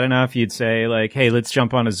got bad enough, you'd say like, hey, let's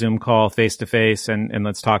jump on a Zoom call face to face and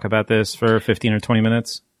let's talk about this for 15 or 20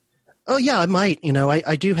 minutes? Oh yeah, I might.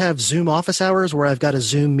 I do have Zoom office hours where I've got a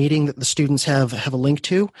Zoom meeting that the students have a link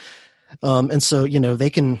to. And so, they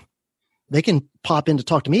can pop in to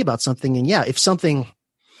talk to me about something. And yeah, if something,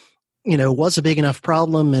 was a big enough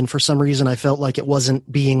problem and for some reason I felt like it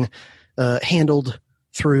wasn't being handled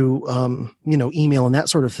through, email and that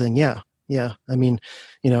sort of thing. Yeah. Yeah. I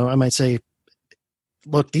might say,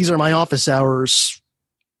 look, these are my office hours.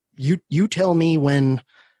 You tell me when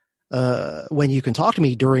you can talk to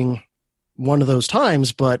me during one of those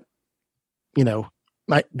times, but we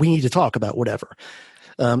need to talk about whatever.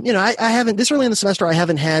 I haven't, this early in the semester, I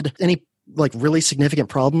haven't had any like really significant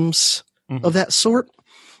problems of that sort.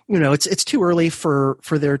 It's too early for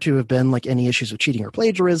there to have been like any issues with cheating or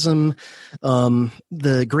plagiarism.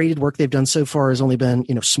 The graded work they've done so far has only been,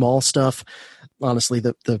 small stuff. Honestly,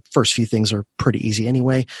 the first few things are pretty easy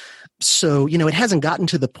anyway. So, it hasn't gotten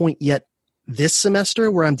to the point yet this semester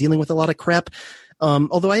where I'm dealing with a lot of crap.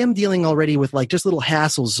 Although I am dealing already with like just little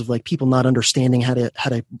hassles of like people not understanding how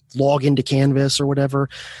to log into Canvas or whatever.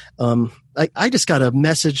 I just got a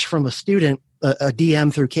message from a student, a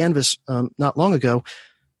DM through Canvas, not long ago.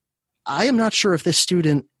 I am not sure if this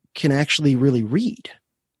student can actually really read.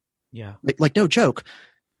 Yeah. Like no joke.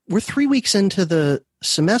 We're 3 weeks into the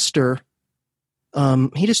semester.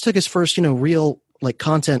 He just took his first, real like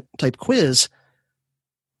content type quiz.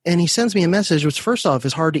 And he sends me a message, which first off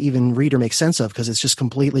is hard to even read or make sense of because it's just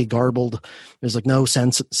completely garbled. There's like no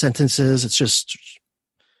sentences. It's just,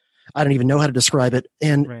 I don't even know how to describe it.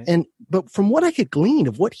 But from what I could glean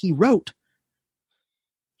of what he wrote,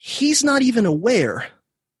 he's not even aware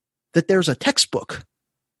that there's a textbook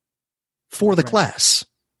for the class.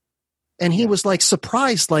 And he was like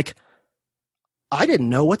surprised, like, I didn't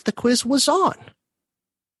know what the quiz was on.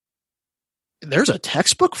 There's a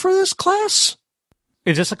textbook for this class?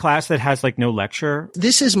 Is this a class that has like no lecture?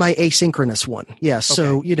 This is my asynchronous one. Yeah. Okay.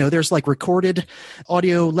 So, there's like recorded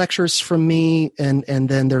audio lectures from me. And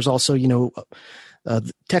then there's also,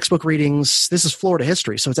 textbook readings. This is Florida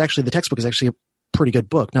history. So the textbook is actually a pretty good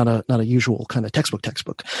book, not a usual kind of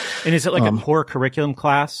textbook. And is it like a core curriculum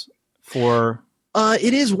class for?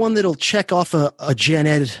 It is one that'll check off a gen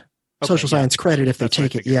ed social science credit if they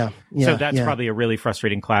take it. Yeah. So that's probably a really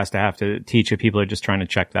frustrating class to have to teach if people are just trying to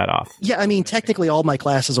check that off. Yeah. I mean, technically all my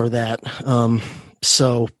classes are that.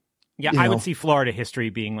 Yeah, I would see Florida history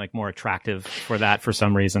being like more attractive for that for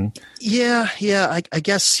some reason. Yeah. I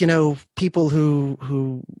guess, people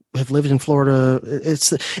who have lived in Florida, it's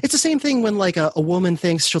the same thing when like a woman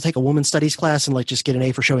thinks she'll take a woman studies class and like just get an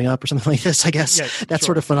A for showing up or something like this, I guess. Yeah, that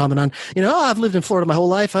sort of phenomenon. I've lived in Florida my whole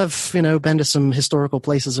life. I've, been to some historical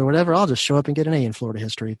places or whatever. I'll just show up and get an A in Florida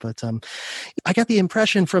history. But I got the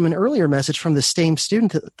impression from an earlier message from the same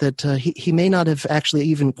student that he may not have actually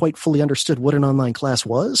even quite fully understood what an online class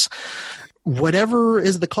was. Whatever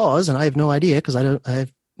is the cause, and I have no idea because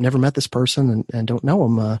I've never met this person and don't know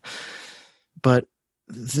him. But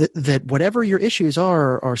that whatever your issues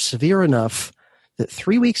are severe enough that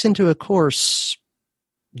 3 weeks into a course,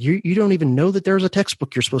 you don't even know that there's a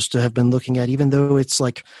textbook you're supposed to have been looking at, even though it's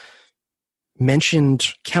like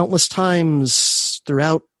mentioned countless times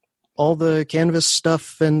throughout all the Canvas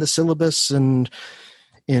stuff and the syllabus and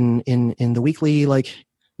in the weekly, like,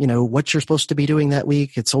 what you're supposed to be doing that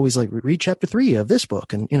week. It's always like, read chapter 3 of this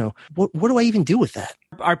book. And, what do I even do with that?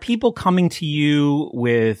 Are people coming to you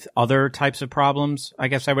with other types of problems? I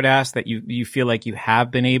guess I would ask that you feel like you have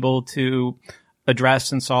been able to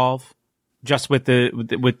address and solve just with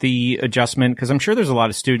the adjustment. Cause I'm sure there's a lot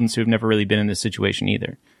of students who have never really been in this situation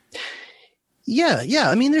either. Yeah.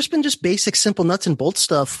 I mean, there's been just basic, simple nuts and bolts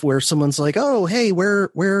stuff where someone's like, oh, hey,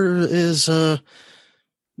 where's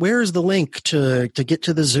the link to get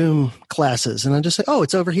to the Zoom classes? And I just say, oh,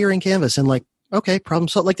 it's over here in Canvas. And like, okay, problem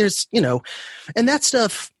solved. Like there's, and that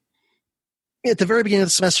stuff at the very beginning of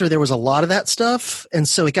the semester, there was a lot of that stuff. And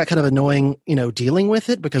so it got kind of annoying, dealing with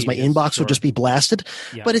it because my inbox would just be blasted,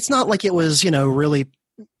 but it's not like it was, really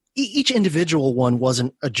each individual one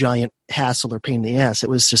wasn't a giant hassle or pain in the ass. It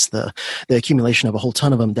was just the accumulation of a whole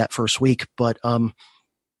ton of them that first week. But,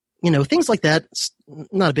 things like that, it's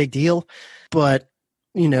not a big deal, but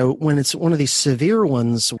when it's one of these severe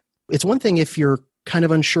ones, it's one thing if you're kind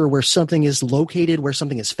of unsure where something is located, where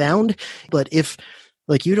something is found. But if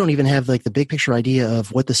like you don't even have like the big picture idea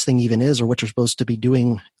of what this thing even is or what you're supposed to be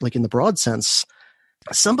doing, like in the broad sense,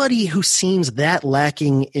 somebody who seems that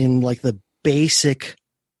lacking in like the basic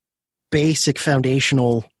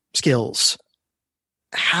foundational skills,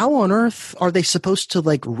 how on earth are they supposed to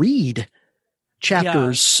like read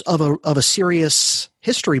chapters of a serious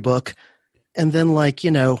history book and then like,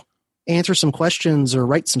 answer some questions or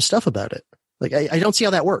write some stuff about it? Like, I don't see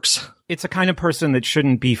how that works. It's a kind of person that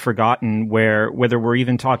shouldn't be forgotten whether we're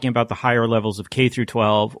even talking about the higher levels of K through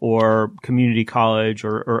 12 or community college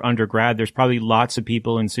or undergrad, there's probably lots of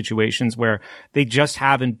people in situations where they just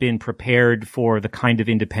haven't been prepared for the kind of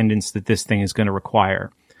independence that this thing is going to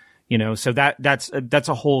require. So that's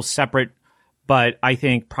a whole separate, but I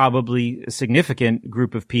think probably a significant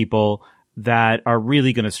group of people that are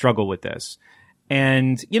really going to struggle with this.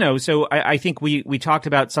 And, so I think we talked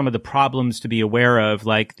about some of the problems to be aware of,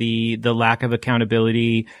 like the lack of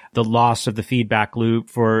accountability, the loss of the feedback loop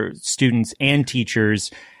for students and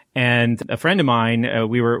teachers. And a friend of mine,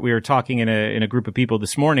 we were talking in a group of people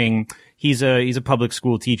this morning. He's a public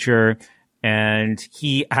school teacher, and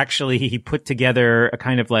he put together a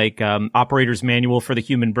kind of like, operator's manual for the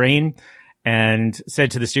human brain and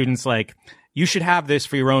said to the students, like, you should have this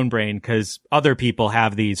for your own brain because other people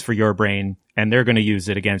have these for your brain and they're going to use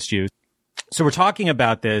it against you. So we're talking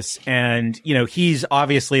about this and, he's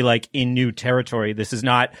obviously like in new territory. This is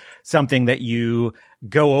not something that you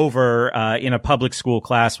go over in a public school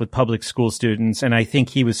class with public school students. And I think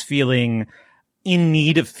he was feeling in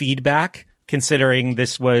need of feedback, considering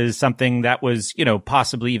this was something that was,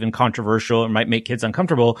 possibly even controversial or might make kids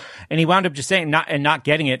uncomfortable. And he wound up just saying not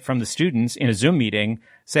getting it from the students in a Zoom meeting,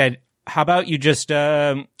 said, how about you just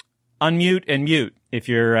unmute and mute if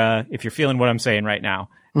you're feeling what I'm saying right now?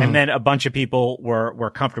 Mm-hmm. And then a bunch of people were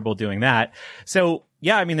comfortable doing that. So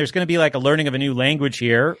yeah, I mean, there's going to be like a learning of a new language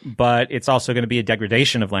here, but it's also going to be a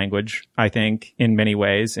degradation of language, I think, in many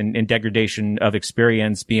ways, and degradation of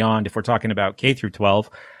experience beyond, if we're talking about K through 12,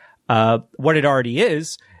 what it already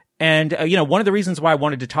is. And, one of the reasons why I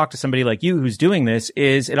wanted to talk to somebody like you who's doing this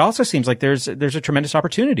is it also seems like there's a tremendous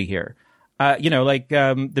opportunity here.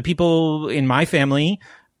 The people in my family,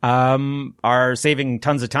 are saving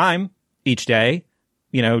tons of time each day.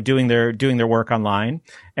 doing their work online,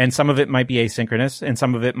 and some of it might be asynchronous, and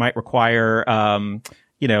some of it might require,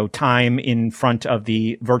 time in front of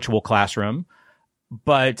the virtual classroom.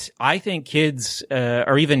 But I think kids,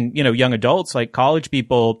 or even, young adults, like college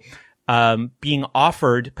people, being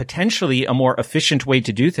offered potentially a more efficient way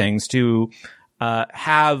to do things, to,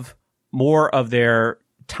 have more of their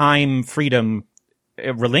time freedom,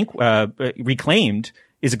 reclaimed,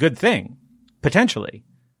 is a good thing, potentially.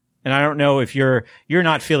 And I don't know if you're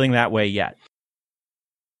not feeling that way yet.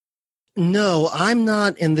 No, I'm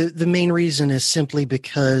not. And the main reason is simply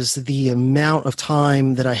because the amount of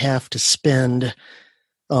time that I have to spend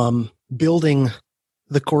building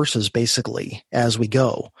the courses basically as we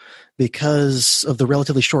go, because of the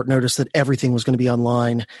relatively short notice that everything was going to be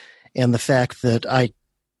online, and the fact that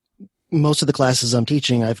most of the classes I'm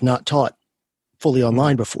teaching, I've not taught fully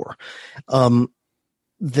online before,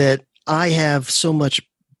 that I have so much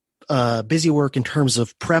busy work in terms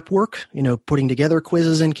of prep work, putting together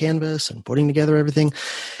quizzes in Canvas and putting together everything.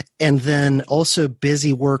 And then also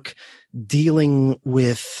busy work dealing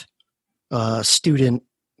with student,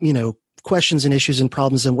 questions and issues and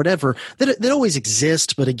problems and whatever that always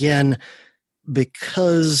exist. But again,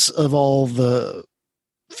 because of all the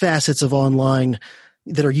facets of online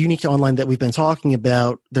that are unique to online that we've been talking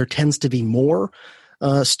about, there tends to be more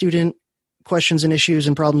student questions and issues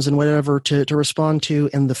and problems and whatever to respond to.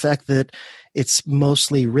 And the fact that it's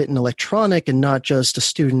mostly written electronic and not just a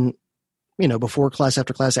student, before class,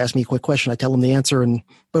 after class, ask me a quick question, I tell them the answer and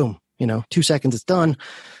boom, 2 seconds, it's done,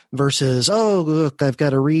 versus, oh, look, I've got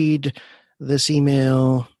to read this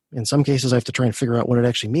email. In some cases, I have to try and figure out what it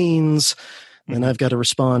actually means. And I've got to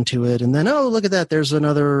respond to it. And then, oh, look at that. There's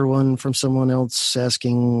another one from someone else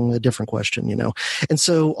asking a different question, And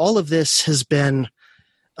so all of this has been,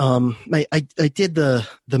 I did the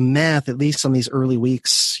math, at least on these early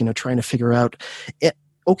weeks, trying to figure out,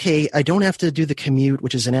 okay, I don't have to do the commute,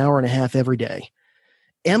 which is an hour and a half every day.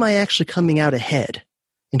 Am I actually coming out ahead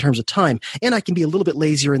in terms of time? And I can be a little bit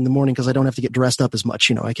lazier in the morning because I don't have to get dressed up as much.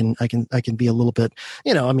 I can be a little bit,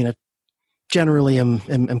 I generally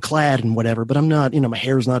am clad and whatever, but I'm not, my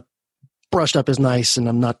hair's not brushed up as nice, and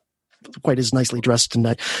I'm not quite as nicely dressed. And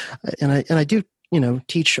I do,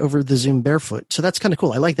 teach over the Zoom barefoot. So that's kind of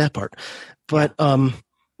cool. I like that part. But,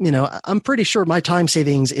 I'm pretty sure my time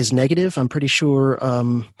savings is negative. I'm pretty sure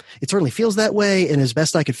it certainly feels that way. And as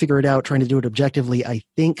best I could figure it out, trying to do it objectively, I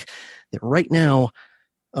think that right now,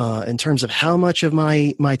 in terms of how much of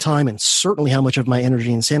my time, and certainly how much of my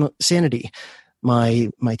energy and sanity my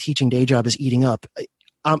teaching day job is eating up,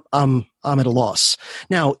 I'm at a loss.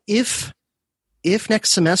 Now, if next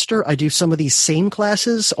semester I do some of these same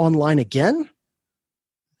classes online again,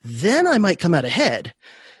 then I might come out ahead,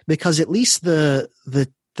 because at least the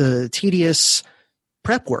tedious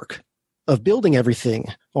prep work of building everything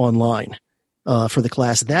online for the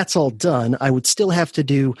class, that's all done. I would still have to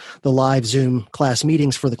do the live Zoom class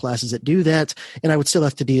meetings for the classes that do that, and I would still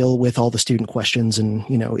have to deal with all the student questions and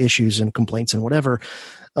issues and complaints and whatever.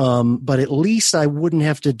 But at least I wouldn't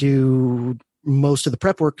have to do most of the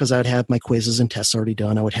prep work, because I would have my quizzes and tests already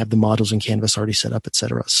done. I would have the modules in Canvas already set up,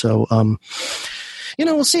 etc. So,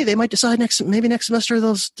 we'll see. They might decide next semester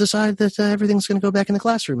they'll decide that everything's going to go back in the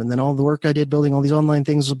classroom, and then all the work I did building all these online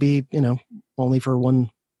things will be, only for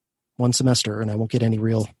one semester, and I won't get any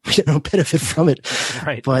real, benefit from it.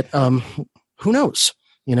 Right. But who knows?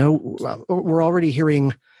 We're already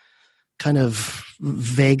hearing kind of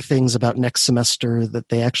vague things about next semester, that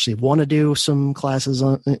they actually want to do some classes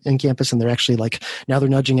in campus, and they're actually now they're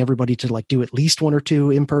nudging everybody to do at least 1 or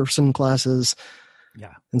 2 in-person classes.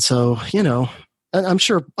 Yeah. And so, I'm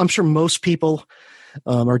sure most people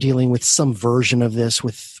are dealing with some version of this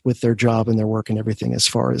with their job and their work and everything, as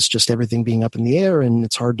far as just everything being up in the air, and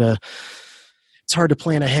it's hard to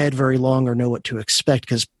plan ahead very long or know what to expect,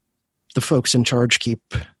 because the folks in charge keep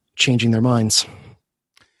changing their minds.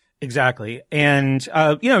 Exactly. And,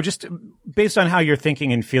 just based on how you're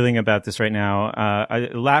thinking and feeling about this right now,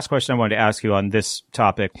 last question I wanted to ask you on this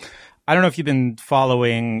topic. I don't know if you've been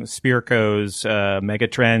following Spirko's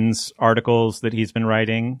Megatrends articles that he's been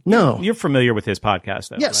writing. No. You're familiar with his podcast,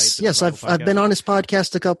 though, yes, right? Yes. I've been on his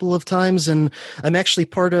podcast a couple of times, and I'm actually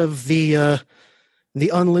part of the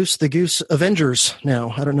Unloose the Goose Avengers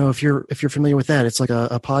now. I don't know if you're familiar with that. It's like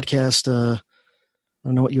a podcast. I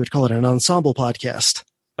don't know what you would call it, an ensemble podcast.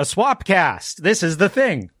 A swapcast. This is the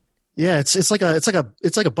thing. Yeah, it's like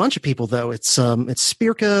a bunch of people though. It's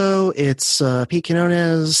Spirko, it's Pete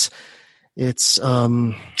Quinones, it's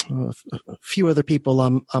a few other people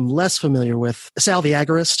I'm less familiar with. Sal the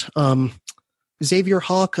Agorist, Xavier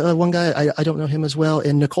Hawk, one guy I don't know him as well,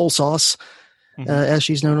 and Nicole Sauce. as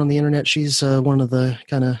she's known on the internet. She's one of the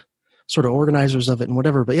kind of sort of organizers of it and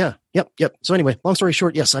whatever. But yeah, yep. So anyway, long story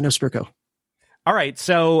short, yes, I know Spirko. All right.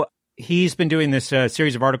 So he's been doing this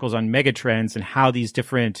series of articles on megatrends and how these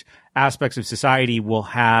different aspects of society will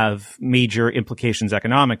have major implications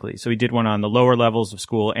economically. So he did one on the lower levels of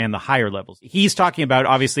school and the higher levels. He's talking about,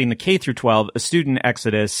 obviously, in the K through 12, a student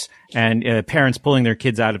exodus and parents pulling their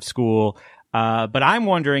kids out of school. But I'm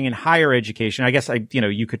wondering in higher education, I guess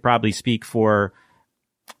you could probably speak for,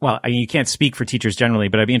 well, I mean, you can't speak for teachers generally,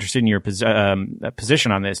 but I'd be interested in your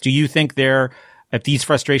position on this. Do you think if these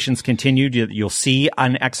frustrations continue, you'll see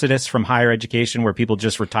an exodus from higher education where people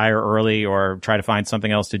just retire early or try to find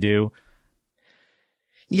something else to do?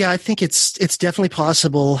 Yeah, I think it's definitely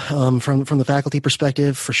possible from the faculty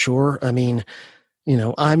perspective, for sure. I mean,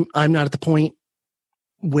 I'm not at the point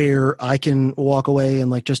where I can walk away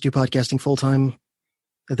and just do podcasting full time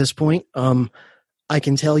at this point. I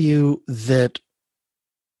can tell you that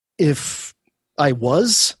if I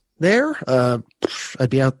was there, I'd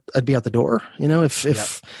be out the door.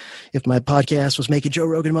 If my podcast was making Joe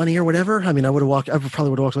Rogan money or whatever, I mean, I probably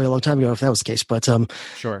would have walked away a long time ago if that was the case. But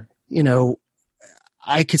sure,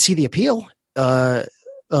 I could see the appeal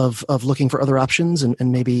of looking for other options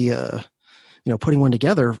and maybe putting one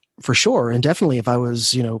together for sure. And definitely, if I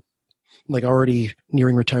was already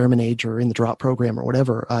nearing retirement age or in the drop program or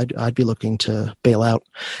whatever, I'd be looking to bail out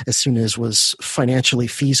as soon as was financially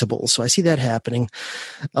feasible. So I see that happening.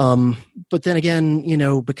 But then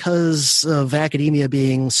again, because of academia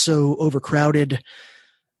being so overcrowded,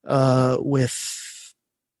 with,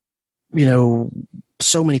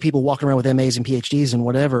 so many people walking around with MAs and PhDs and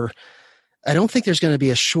whatever, I don't think there's going to be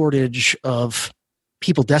a shortage of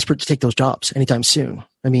people desperate to take those jobs anytime soon.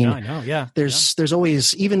 I mean, I know, yeah. There's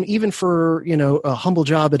always, even for, a humble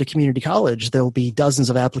job at a community college, there'll be dozens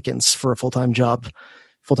of applicants for a full-time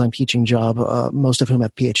teaching job, most of whom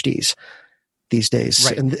have PhDs these days.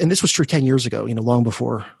 Right. And this was true 10 years ago, long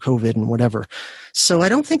before COVID and whatever. So I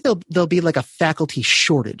don't think there'll be a faculty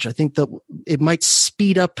shortage. I think that it might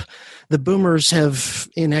speed up. The boomers have,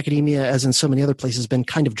 in academia, as in so many other places, been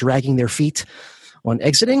kind of dragging their feet on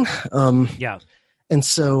exiting. Yeah. And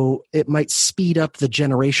so it might speed up the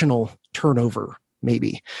generational turnover,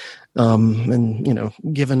 maybe. And,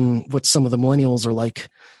 given what some of the millennials are like,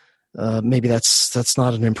 maybe that's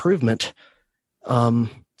not an improvement.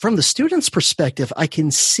 From the student's perspective, I can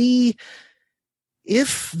see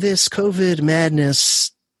if this COVID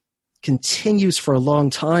madness continues for a long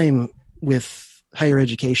time with higher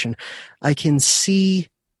education, I can see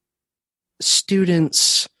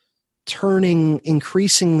students turning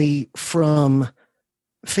increasingly from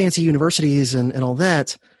fancy universities and all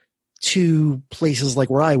that to places like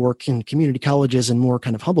where I work in community colleges and more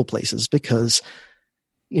kind of humble places, because,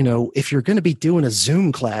 if you're going to be doing a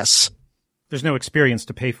Zoom class, there's no experience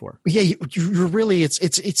to pay for. Yeah, you're really,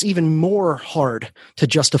 it's even more hard to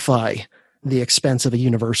justify the expense of a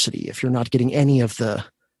university if you're not getting any of the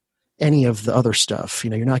other stuff.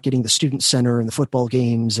 You're not getting the student center and the football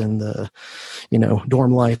games and the,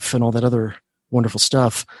 dorm life and all that other wonderful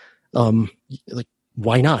stuff.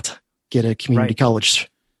 Why not get a community college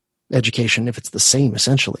education if it's the same,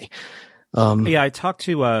 essentially? I talked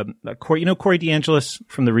to Corey DeAngelis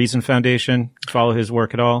from the Reason Foundation. Follow his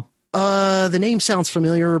work at all? The name sounds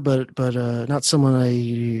familiar, but not someone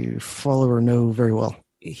I follow or know very well.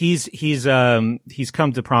 He's come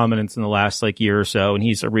to prominence in the last year or so, and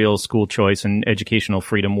he's a real school choice and educational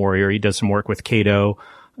freedom warrior. He does some work with Cato.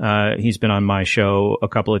 He's been on my show a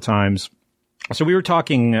couple of times. So we were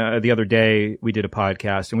talking the other day. We did a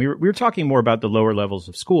podcast, and we were talking more about the lower levels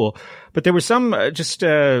of school. But there was some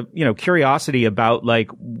curiosity about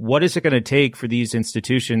what is it going to take for these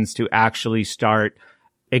institutions to actually start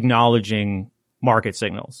acknowledging market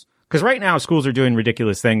signals? Because right now schools are doing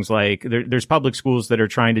ridiculous things. There's public schools that are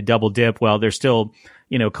trying to double dip while they're still,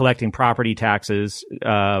 collecting property taxes.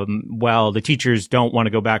 While the teachers don't want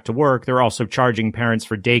to go back to work, they're also charging parents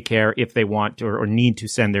for daycare if they want to or need to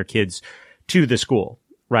send their kids to the school,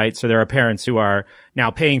 right? So there are parents who are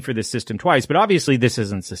now paying for this system twice, but obviously this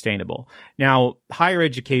isn't sustainable. Now, higher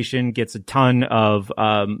education gets a ton of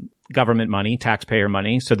government money, taxpayer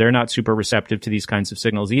money, so they're not super receptive to these kinds of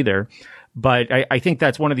signals either. But I think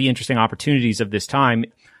that's one of the interesting opportunities of this time.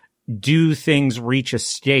 Do things reach a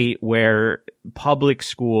state where public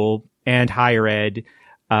school and higher ed,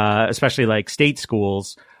 especially state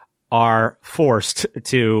schools, are forced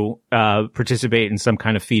to participate in some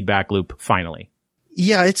kind of feedback loop finally?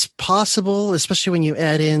 Yeah, it's possible, especially when you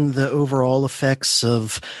add in the overall effects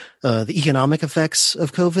of the economic effects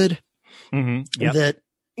of COVID. Mm-hmm. Yep. That,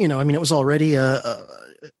 it was already a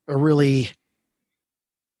really,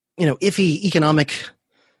 iffy economic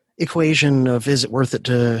equation of is it worth it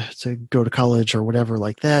to go to college or whatever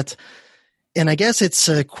like that. And I guess it's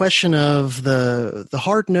a question of the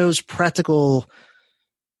hard-nosed practical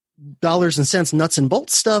dollars and cents, nuts and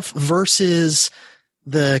bolts stuff versus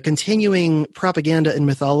the continuing propaganda and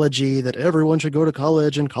mythology that everyone should go to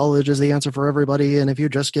college and college is the answer for everybody. And if you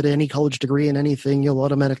just get any college degree in anything, you'll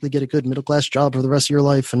automatically get a good middle-class job for the rest of your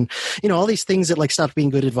life. And, all these things that stopped being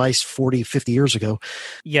good advice 40, 50 years ago.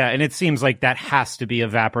 Yeah. And it seems like that has to be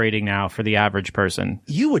evaporating now for the average person.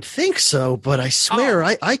 You would think so, but I swear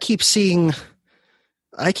I keep seeing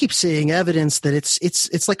evidence that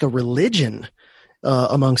it's like a religion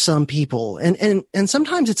among some people, and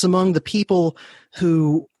sometimes it's among the people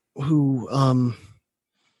who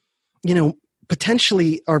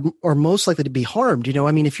potentially are most likely to be harmed.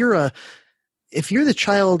 If you're the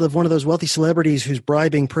child of one of those wealthy celebrities who's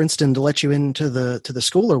bribing Princeton to let you into the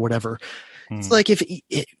school or whatever, it's like if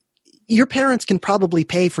your parents can probably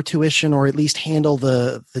pay for tuition or at least handle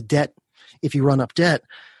the debt if you run up debt,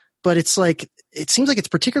 but it's like it seems like it's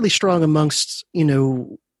particularly strong amongst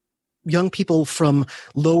young people from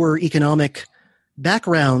lower economic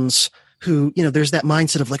backgrounds who, there's that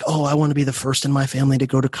mindset of like, oh, I want to be the first in my family to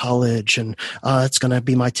go to college, and it's going to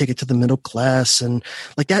be my ticket to the middle class. And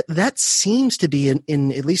like that seems to be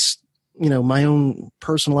in at least, my own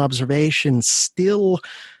personal observation, still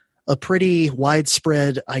a pretty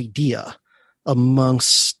widespread idea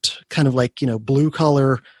amongst kind of like, blue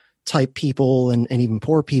collar type people and even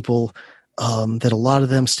poor people. That a lot of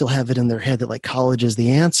them still have it in their head that like college is the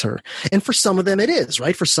answer. And for some of them it is,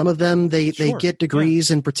 right? For some of them they get degrees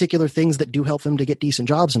in particular things that do help them to get decent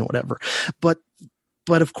jobs and whatever. But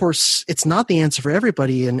of course it's not the answer for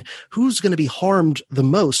everybody. And who's going to be harmed the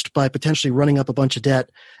most by potentially running up a bunch of debt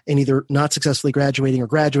and either not successfully graduating or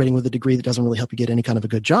graduating with a degree that doesn't really help you get any kind of a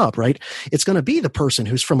good job, right? It's going to be the person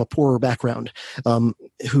who's from a poorer background,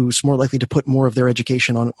 who's more likely to put more of their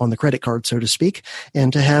education on the credit card, so to speak,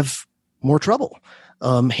 and to have more trouble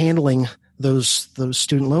handling those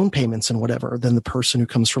student loan payments and whatever than the person who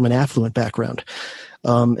comes from an affluent background.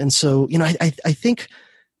 And so, I think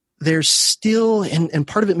there's still, and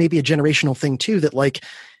part of it may be a generational thing too, that like,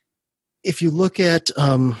 if you look at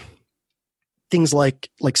things like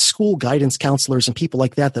school guidance counselors and people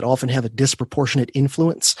like that often have a disproportionate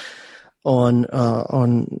influence on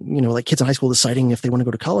like kids in high school deciding if they want to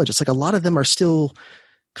go to college. It's like a lot of them are still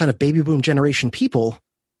kind of baby boom generation people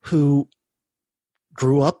who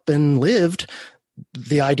grew up and lived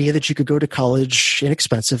the idea that you could go to college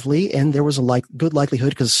inexpensively, and there was a good likelihood,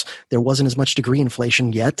 because there wasn't as much degree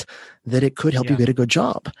inflation yet, that it could help you get a good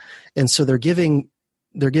job. And so they're giving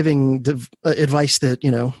advice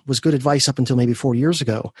that, was good advice up until maybe 4 years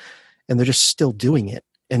ago, and they're just still doing it.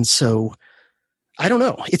 And so I don't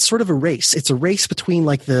know. It's sort of a race. It's a race between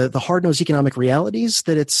like the hard-nosed economic realities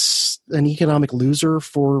that it's an economic loser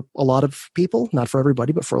for a lot of people, not for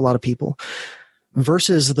everybody, but for a lot of people,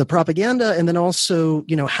 versus the propaganda. And then also,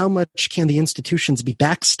 how much can the institutions be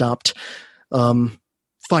backstopped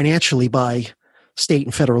financially by state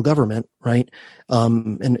and federal government, right?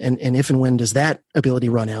 And if and when does that ability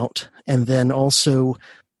run out? And then also,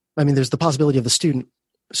 there's the possibility of the student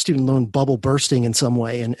loan bubble bursting in some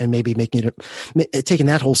way and maybe taking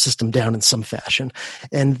that whole system down in some fashion.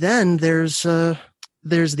 And then there's the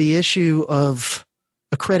issue of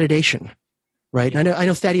accreditation, right? I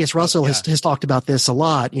know Thaddeus Russell has talked about this a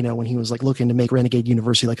lot, when he was like looking to make Renegade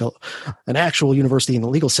University like an actual university in the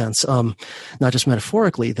legal sense, not just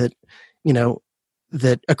metaphorically, that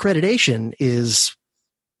accreditation is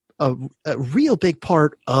a real big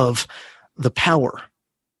part of the power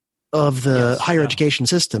of the higher education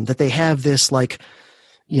system, that they have this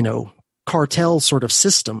cartel sort of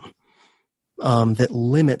system that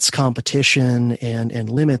limits competition and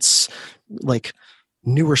limits like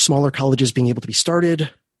newer, smaller colleges being able to be started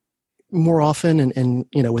more often and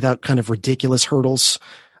without kind of ridiculous hurdles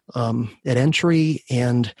at entry.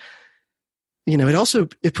 And,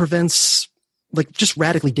 it prevents like just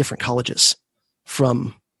radically different colleges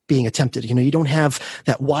from being attempted. You don't have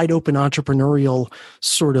that wide open entrepreneurial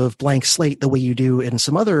sort of blank slate the way you do in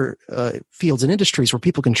some other fields and industries where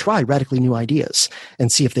people can try radically new ideas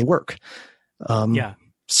and see if they work.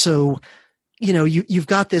 So, you've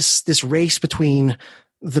got this race between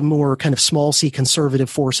the more kind of small C conservative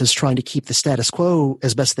forces trying to keep the status quo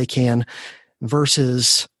as best they can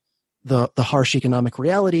versus the harsh economic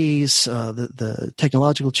realities, the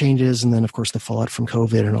technological changes, and then of course the fallout from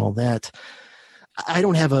COVID and all that. I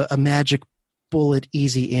don't have a magic bullet,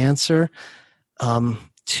 easy answer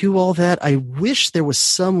to all that. I wish there was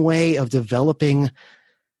some way of developing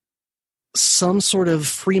some sort of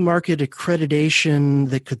free market accreditation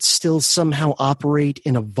that could still somehow operate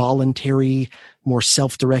in a voluntary, more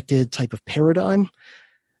self-directed type of paradigm.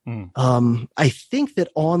 I think that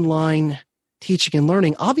online teaching and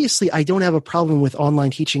learning, obviously I don't have a problem with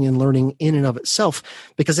online teaching and learning in and of itself,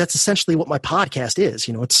 because that's essentially what my podcast is.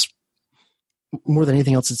 It's more than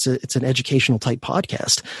anything else, it's an educational type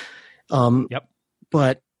podcast.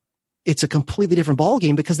 But it's a completely different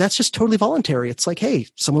ballgame, because that's just totally voluntary. It's like, hey,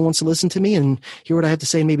 someone wants to listen to me and hear what I have to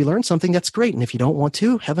say and maybe learn something. That's great. And if you don't want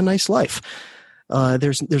to, have a nice life.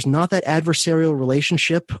 There's not that adversarial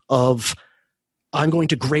relationship of, I'm going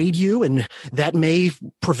to grade you, and that may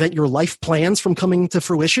prevent your life plans from coming to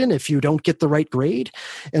fruition if you don't get the right grade.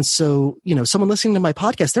 And so, someone listening to my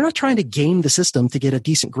podcast, they're not trying to game the system to get a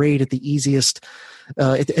decent grade at the easiest,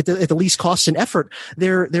 at the least cost and effort.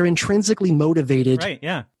 They're intrinsically motivated. Right.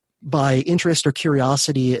 Yeah. By interest or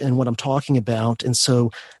curiosity in what I'm talking about. And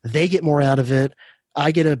so they get more out of it.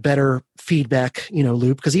 I get a better feedback,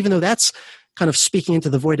 loop, because even though that's kind of speaking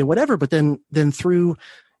into the void and whatever, but then through,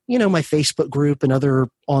 my Facebook group and other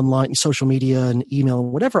online social media and email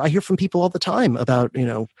and whatever, I hear from people all the time about,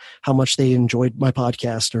 how much they enjoyed my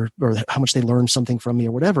podcast or how much they learned something from me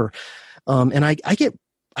or whatever. And I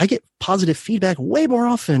get positive feedback way more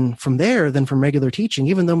often from there than from regular teaching,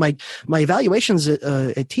 even though my evaluations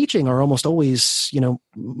at teaching are almost always,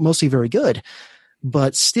 mostly very good.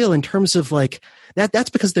 But still, in terms of like that's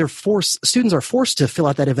because students are forced to fill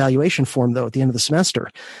out that evaluation form though at the end of the semester.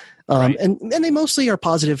 Right. And they mostly are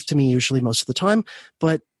positive to me, usually most of the time.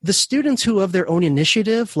 But the students who of their own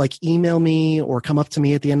initiative, like email me or come up to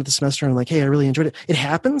me at the end of the semester and like, hey, I really enjoyed it. It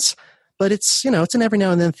happens. But it's, it's an every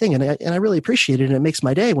now and then thing. And I really appreciate it. And it makes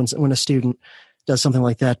my day when a student does something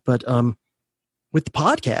like that. But with the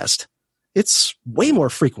podcast, it's way more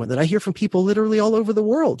frequent that I hear from people literally all over the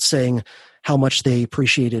world saying how much they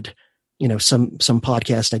appreciated, some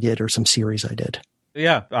podcast I did or some series I did.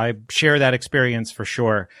 Yeah, I share that experience for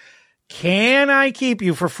sure. Can I keep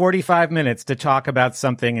you for 45 minutes to talk about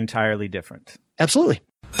something entirely different? Absolutely.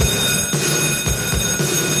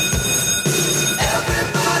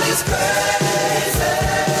 Everybody's crazy.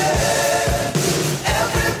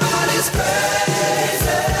 Everybody's crazy.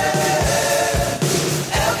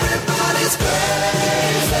 Everybody's crazy.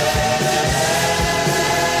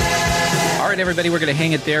 All right, everybody, we're going to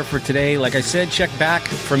hang it there for today. Like I said, check back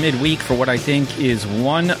for midweek for what I think is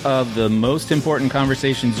one of the most important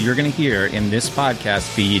conversations you're going to hear in this podcast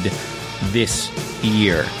feed this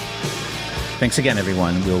year. Thanks again,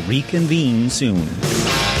 everyone. We'll reconvene soon.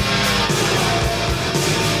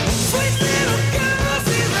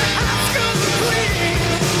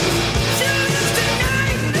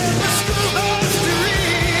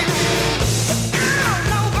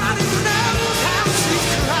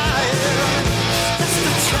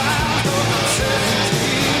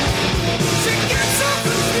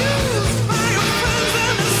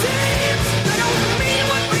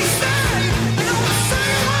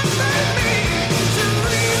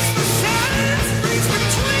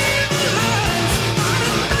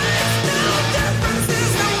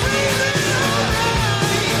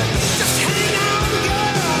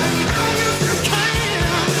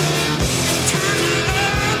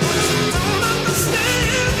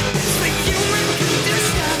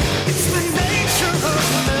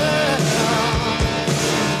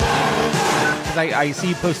 I see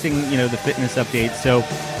you posting, the fitness updates. So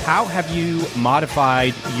how have you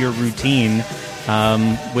modified your routine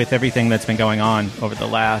with everything that's been going on over the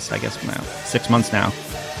last, 6 months now?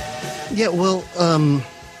 Yeah, well,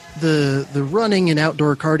 the running and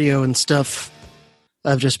outdoor cardio and stuff,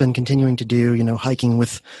 I've just been continuing to do, hiking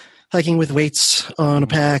with weights on a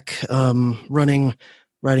pack, running,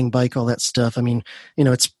 riding bike, all that stuff. I mean,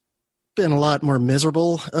 it's been a lot more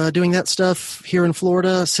miserable doing that stuff here in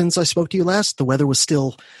Florida since I spoke to you last. The weather was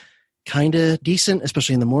still kind of decent,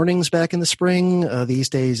 especially in the mornings back in the spring. These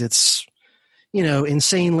days it's,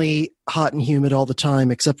 insanely hot and humid all the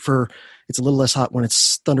time, except for it's a little less hot when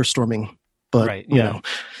it's thunderstorming. But, right, yeah.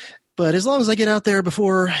 But as long as I get out there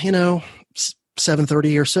before,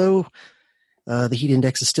 7:30 or so, the heat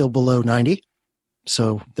index is still below 90.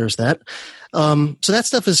 So there's that. So that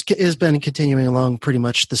stuff has been continuing along pretty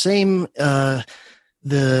much the same.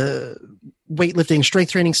 The weightlifting,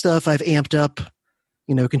 strength training stuff I've amped up,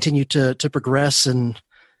 continue to progress and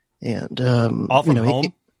all from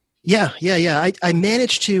home. Yeah. I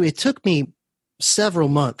managed to. It took me several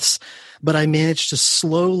months, but I managed to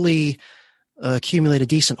slowly accumulate a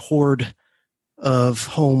decent hoard of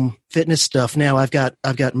home fitness stuff. Now I've got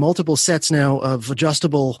multiple sets now of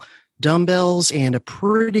adjustable dumbbells and a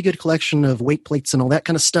pretty good collection of weight plates and all that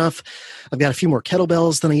kind of stuff. I've got a few more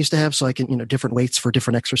kettlebells than I used to have, so I can, different weights for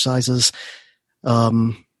different exercises.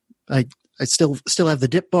 I still have the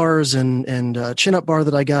dip bars and chin up bar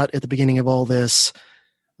that I got at the beginning of all this.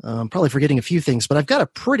 Probably forgetting a few things, but I've got a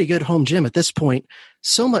pretty good home gym at this point.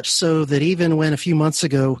 So much so that even when a few months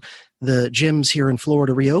ago the gyms here in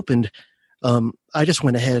Florida reopened, I just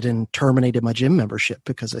went ahead and terminated my gym membership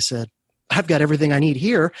because I said, I've got everything I need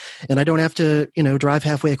here and I don't have to, drive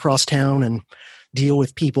halfway across town and deal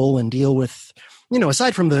with people and deal with,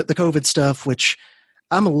 aside from the COVID stuff, which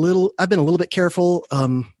I've been a little bit careful,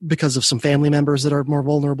 because of some family members that are more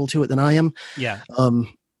vulnerable to it than I am. Yeah.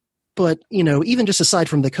 But, even just aside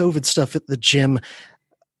from the COVID stuff at the gym,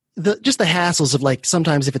 just the hassles of like,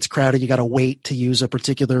 sometimes if it's crowded, you got to wait to use a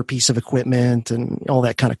particular piece of equipment and all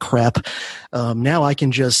that kind of crap. Now I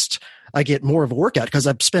get more of a workout because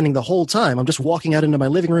I'm spending the whole time. I'm just walking out into my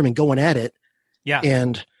living room and going at it. Yeah.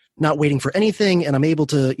 And not waiting for anything. And I'm able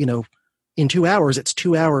to, in 2 hours, it's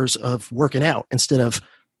 2 hours of working out instead of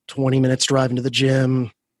 20 minutes driving to the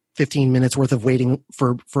gym, 15 minutes worth of waiting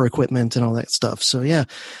for equipment and all that stuff. So yeah,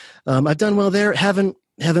 I've done well there. Haven't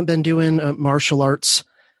been doing martial arts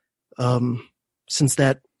since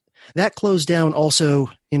that closed down also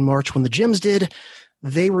in March when the gyms did.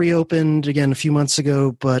 They reopened again a few months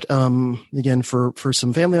ago, but again, for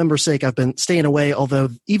some family members' sake, I've been staying away, although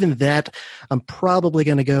even that, I'm probably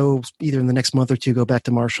going to go either in the next month or two, go back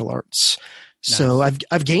to martial arts. Nice. So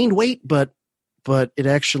I've gained weight, but it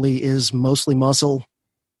actually is mostly muscle,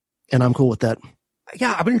 and I'm cool with that.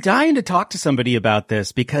 Yeah, I've been dying to talk to somebody about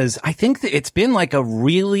this because I think that it's been like a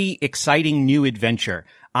really exciting new adventure.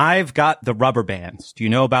 I've got the rubber bands. Do you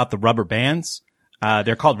know about the rubber bands?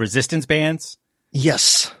 They're called resistance bands.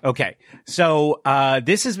 Yes. Okay. So,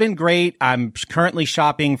 this has been great. I'm currently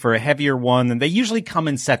shopping for a heavier one, and they usually come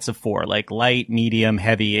in sets of 4, like light, medium,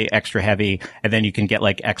 heavy, extra heavy, and then you can get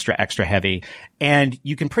like extra, extra heavy. And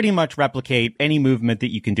you can pretty much replicate any movement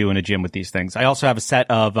that you can do in a gym with these things. I also have a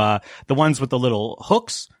set of, the ones with the little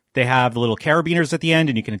hooks. They have the little carabiners at the end,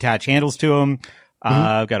 and you can attach handles to them.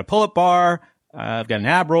 I've got a pull-up bar. I've got an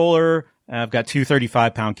ab roller. I've got 2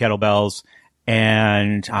 35-pound kettlebells.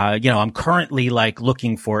 And, I'm currently like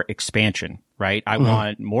looking for expansion, right? I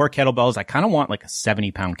want more kettlebells. I kind of want like a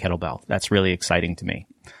 70-pound kettlebell. That's really exciting to me.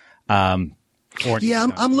 Yeah,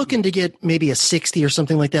 I'm looking to get maybe a 60 or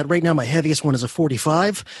something like that. Right now, my heaviest one is a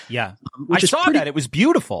 45. Yeah. I saw that. It was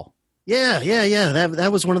beautiful. Yeah.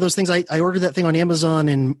 That was one of those things. I ordered that thing on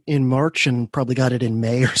Amazon in March and probably got it in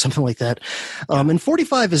May or something like that. And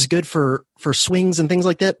 45 is good for swings and things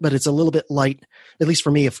like that, but it's a little bit light, at least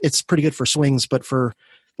for me. If it's pretty good for swings, but for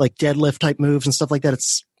like deadlift type moves and stuff like that,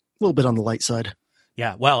 it's a little bit on the light side.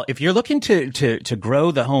 Yeah. Well, if you're looking to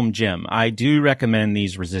grow the home gym, I do recommend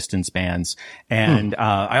these resistance bands. And,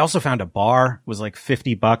 I also found a bar. It was like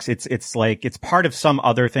 $50. It's part of some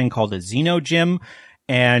other thing called a Xeno Gym.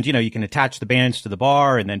 And, you can attach the bands to the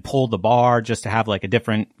bar and then pull the bar just to have like a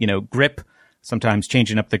different, grip. Sometimes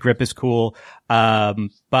changing up the grip is cool.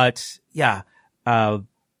 But yeah,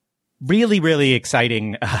 really, really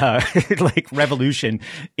exciting, like revolution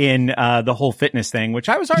in, the whole fitness thing, which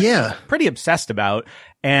I was already pretty obsessed about.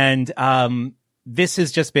 And, this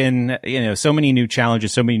has just been, so many new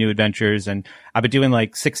challenges, so many new adventures. And I've been doing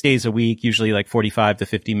like 6 days a week, usually like 45 to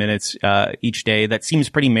 50 minutes, each day. That seems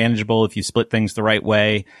pretty manageable if you split things the right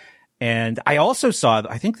way. And I also saw,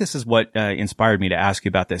 I think this is what, inspired me to ask you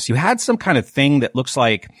about this. You had some kind of thing that looks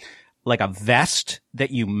like a vest that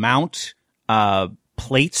you mount,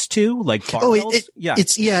 plates to, like barbells.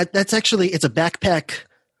 That's actually, it's a backpack,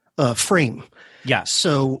 frame. Yeah.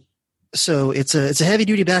 So it's a heavy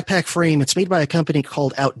duty backpack frame. It's made by a company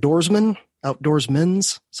called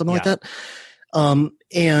Outdoorsmen's, something like that.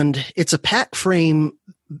 And it's a pack frame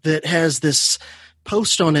that has this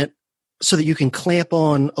post on it so that you can clamp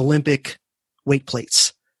on Olympic weight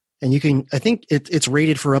plates. And I think it's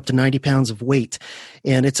rated for up to 90 pounds of weight.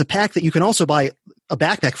 And it's a pack that you can also buy a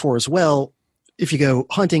backpack for as well. If you go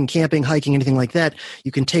hunting, camping, hiking, anything like that,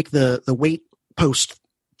 you can take the weight post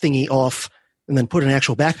thingy off and then put an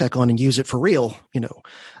actual backpack on and use it for real,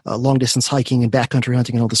 long distance hiking and backcountry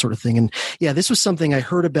hunting and all this sort of thing. And yeah, this was something I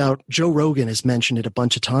heard about. Joe Rogan has mentioned it a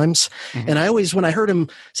bunch of times. Mm-hmm. And I always, when I heard him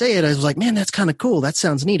say it, I was like, man, that's kind of cool. That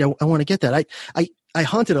sounds neat. I want to get that. I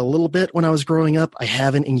hunted a little bit when I was growing up. I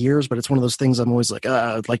haven't in years, but it's one of those things I'm always like,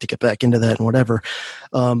 I'd like to get back into that and whatever.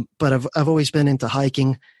 But I've always been into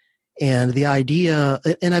hiking. And the idea,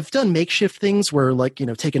 and I've done makeshift things where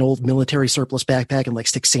take an old military surplus backpack and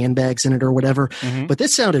stick sandbags in it or whatever. Mm-hmm. But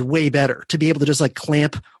this sounded way better to be able to just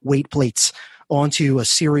clamp weight plates onto a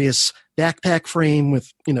serious backpack frame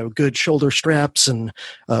with, good shoulder straps and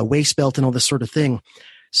waist belt and all this sort of thing.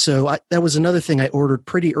 So that was another thing I ordered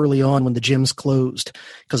pretty early on when the gyms closed,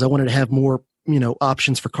 because I wanted to have more,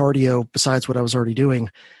 options for cardio besides what I was already doing.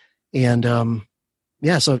 And,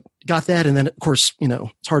 so got that. And then of course,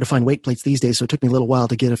 it's hard to find weight plates these days. So it took me a little while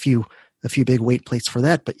to get a few big weight plates for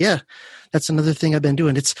that. But yeah, that's another thing I've been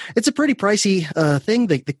doing. It's a pretty pricey, thing.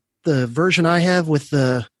 The version I have with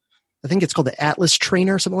I think it's called the Atlas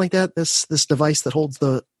Trainer, something like that. This device that holds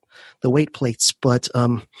the weight plates, but,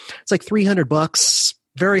 it's like $300,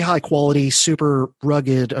 very high quality, super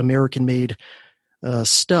rugged, American made,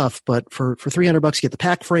 stuff. But for $300, you get the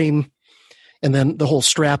pack frame, and then the whole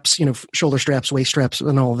straps, shoulder straps, waist straps,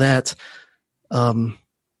 and all that. And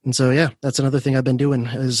so, yeah, that's another thing I've been doing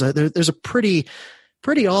is there's a pretty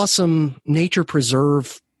awesome nature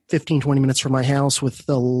preserve 15, 20 minutes from my house with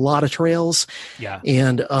a lot of trails. Yeah.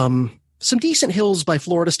 And some decent hills by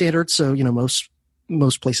Florida standards. So,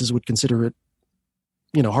 most places would consider it,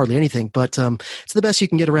 hardly anything. But it's the best you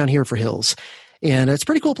can get around here for hills. And it's a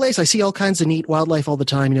pretty cool place. I see all kinds of neat wildlife all the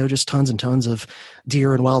time, just tons and tons of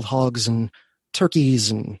deer and wild hogs and turkeys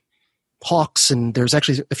and hawks. And there's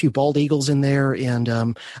actually a few bald eagles in there. And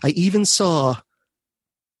I even saw, a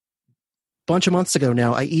bunch of months ago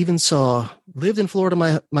now, lived in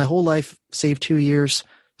Florida my whole life, saved 2 years,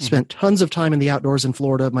 spent tons of time in the outdoors in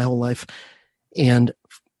Florida my whole life. And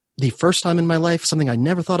the first time in my life, something I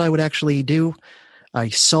never thought I would actually do, I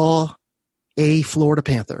saw a Florida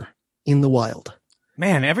panther in the wild.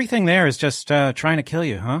 Man, everything there is just trying to kill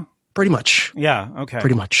you, huh? Pretty much. Yeah, okay.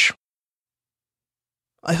 Pretty much.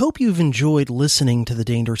 I hope you've enjoyed listening to the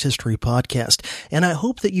Dangerous History podcast, and I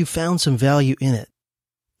hope that you found some value in it.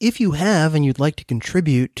 If you have and you'd like to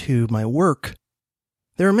contribute to my work,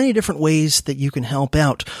 there are many different ways that you can help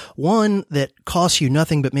out. One that costs you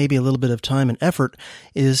nothing but maybe a little bit of time and effort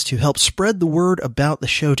is to help spread the word about the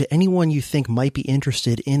show to anyone you think might be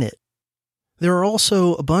interested in it. There are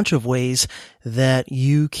also a bunch of ways that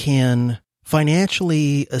you can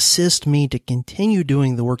financially assist me to continue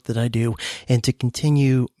doing the work that I do and to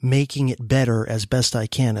continue making it better as best I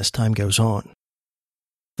can as time goes on.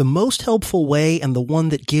 The most helpful way, and the one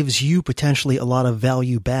that gives you potentially a lot of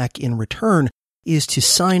value back in return, is to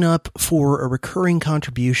sign up for a recurring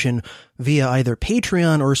contribution via either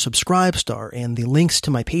Patreon or Subscribestar, and the links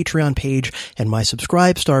to my Patreon page and my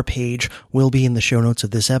Subscribestar page will be in the show notes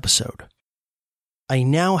of this episode. I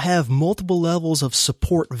now have multiple levels of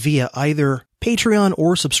support via either Patreon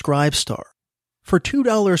or Subscribestar. For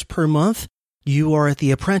 $2 per month, you are at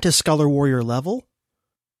the Apprentice Scholar Warrior level,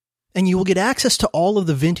 and you will get access to all of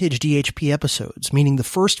the vintage DHP episodes, meaning the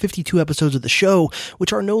first 52 episodes of the show,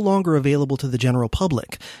 which are no longer available to the general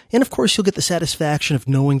public. And of course, you'll get the satisfaction of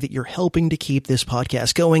knowing that you're helping to keep this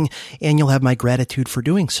podcast going, and you'll have my gratitude for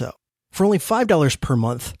doing so. For only $5 per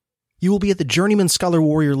month, you will be at the Journeyman Scholar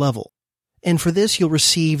Warrior level. And for this, you'll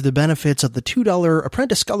receive the benefits of the $2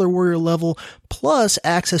 Apprentice Scholar Warrior level, plus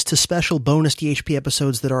access to special bonus DHP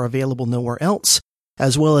episodes that are available nowhere else,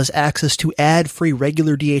 as well as access to ad-free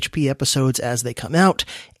regular DHP episodes as they come out,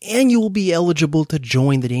 and you will be eligible to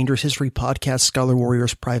join the Dangerous History Podcast Scholar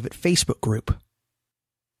Warriors private Facebook group.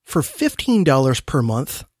 For $15 per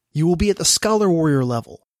month, you will be at the Scholar Warrior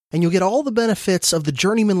level, and you'll get all the benefits of the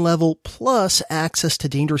Journeyman level plus access to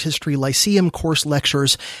Dangerous History Lyceum course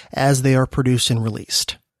lectures as they are produced and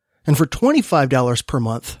released. And for $25 per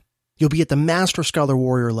month, you'll be at the Master Scholar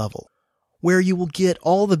Warrior level, where you will get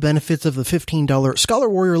all the benefits of the $15 Scholar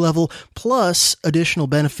Warrior level plus additional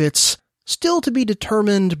benefits still to be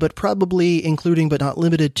determined, but probably including but not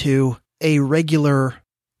limited to a regular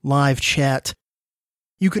live chat.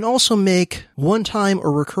 You can also make one-time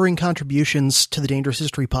or recurring contributions to the Dangerous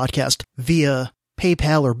History podcast via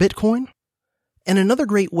PayPal or Bitcoin. And another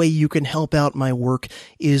great way you can help out my work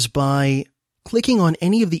is by clicking on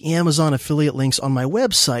any of the Amazon affiliate links on my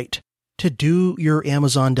website to do your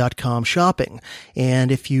Amazon.com shopping.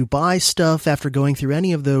 And if you buy stuff after going through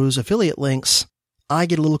any of those affiliate links, I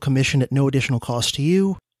get a little commission at no additional cost to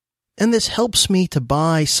you. And this helps me to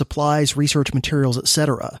buy supplies, research materials,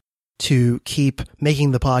 etc., to keep making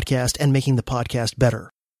the podcast and making the podcast better.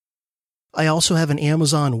 I also have an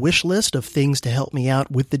Amazon wish list of things to help me out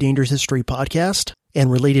with the Dangerous History podcast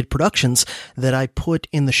and related productions that I put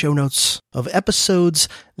in the show notes of episodes.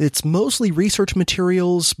 It's mostly research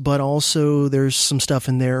materials, but also there's some stuff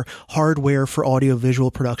in there, hardware for audio-visual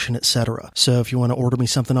production, etc. So if you want to order me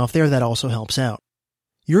something off there, that also helps out.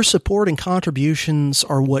 Your support and contributions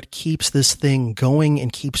are what keeps this thing going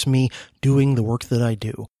and keeps me doing the work that I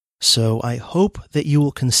do. So I hope that you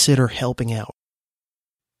will consider helping out.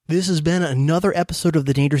 This has been another episode of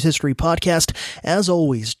the Dangerous History Podcast. As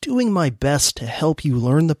always, doing my best to help you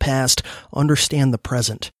learn the past, understand the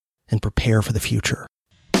present, and prepare for the future.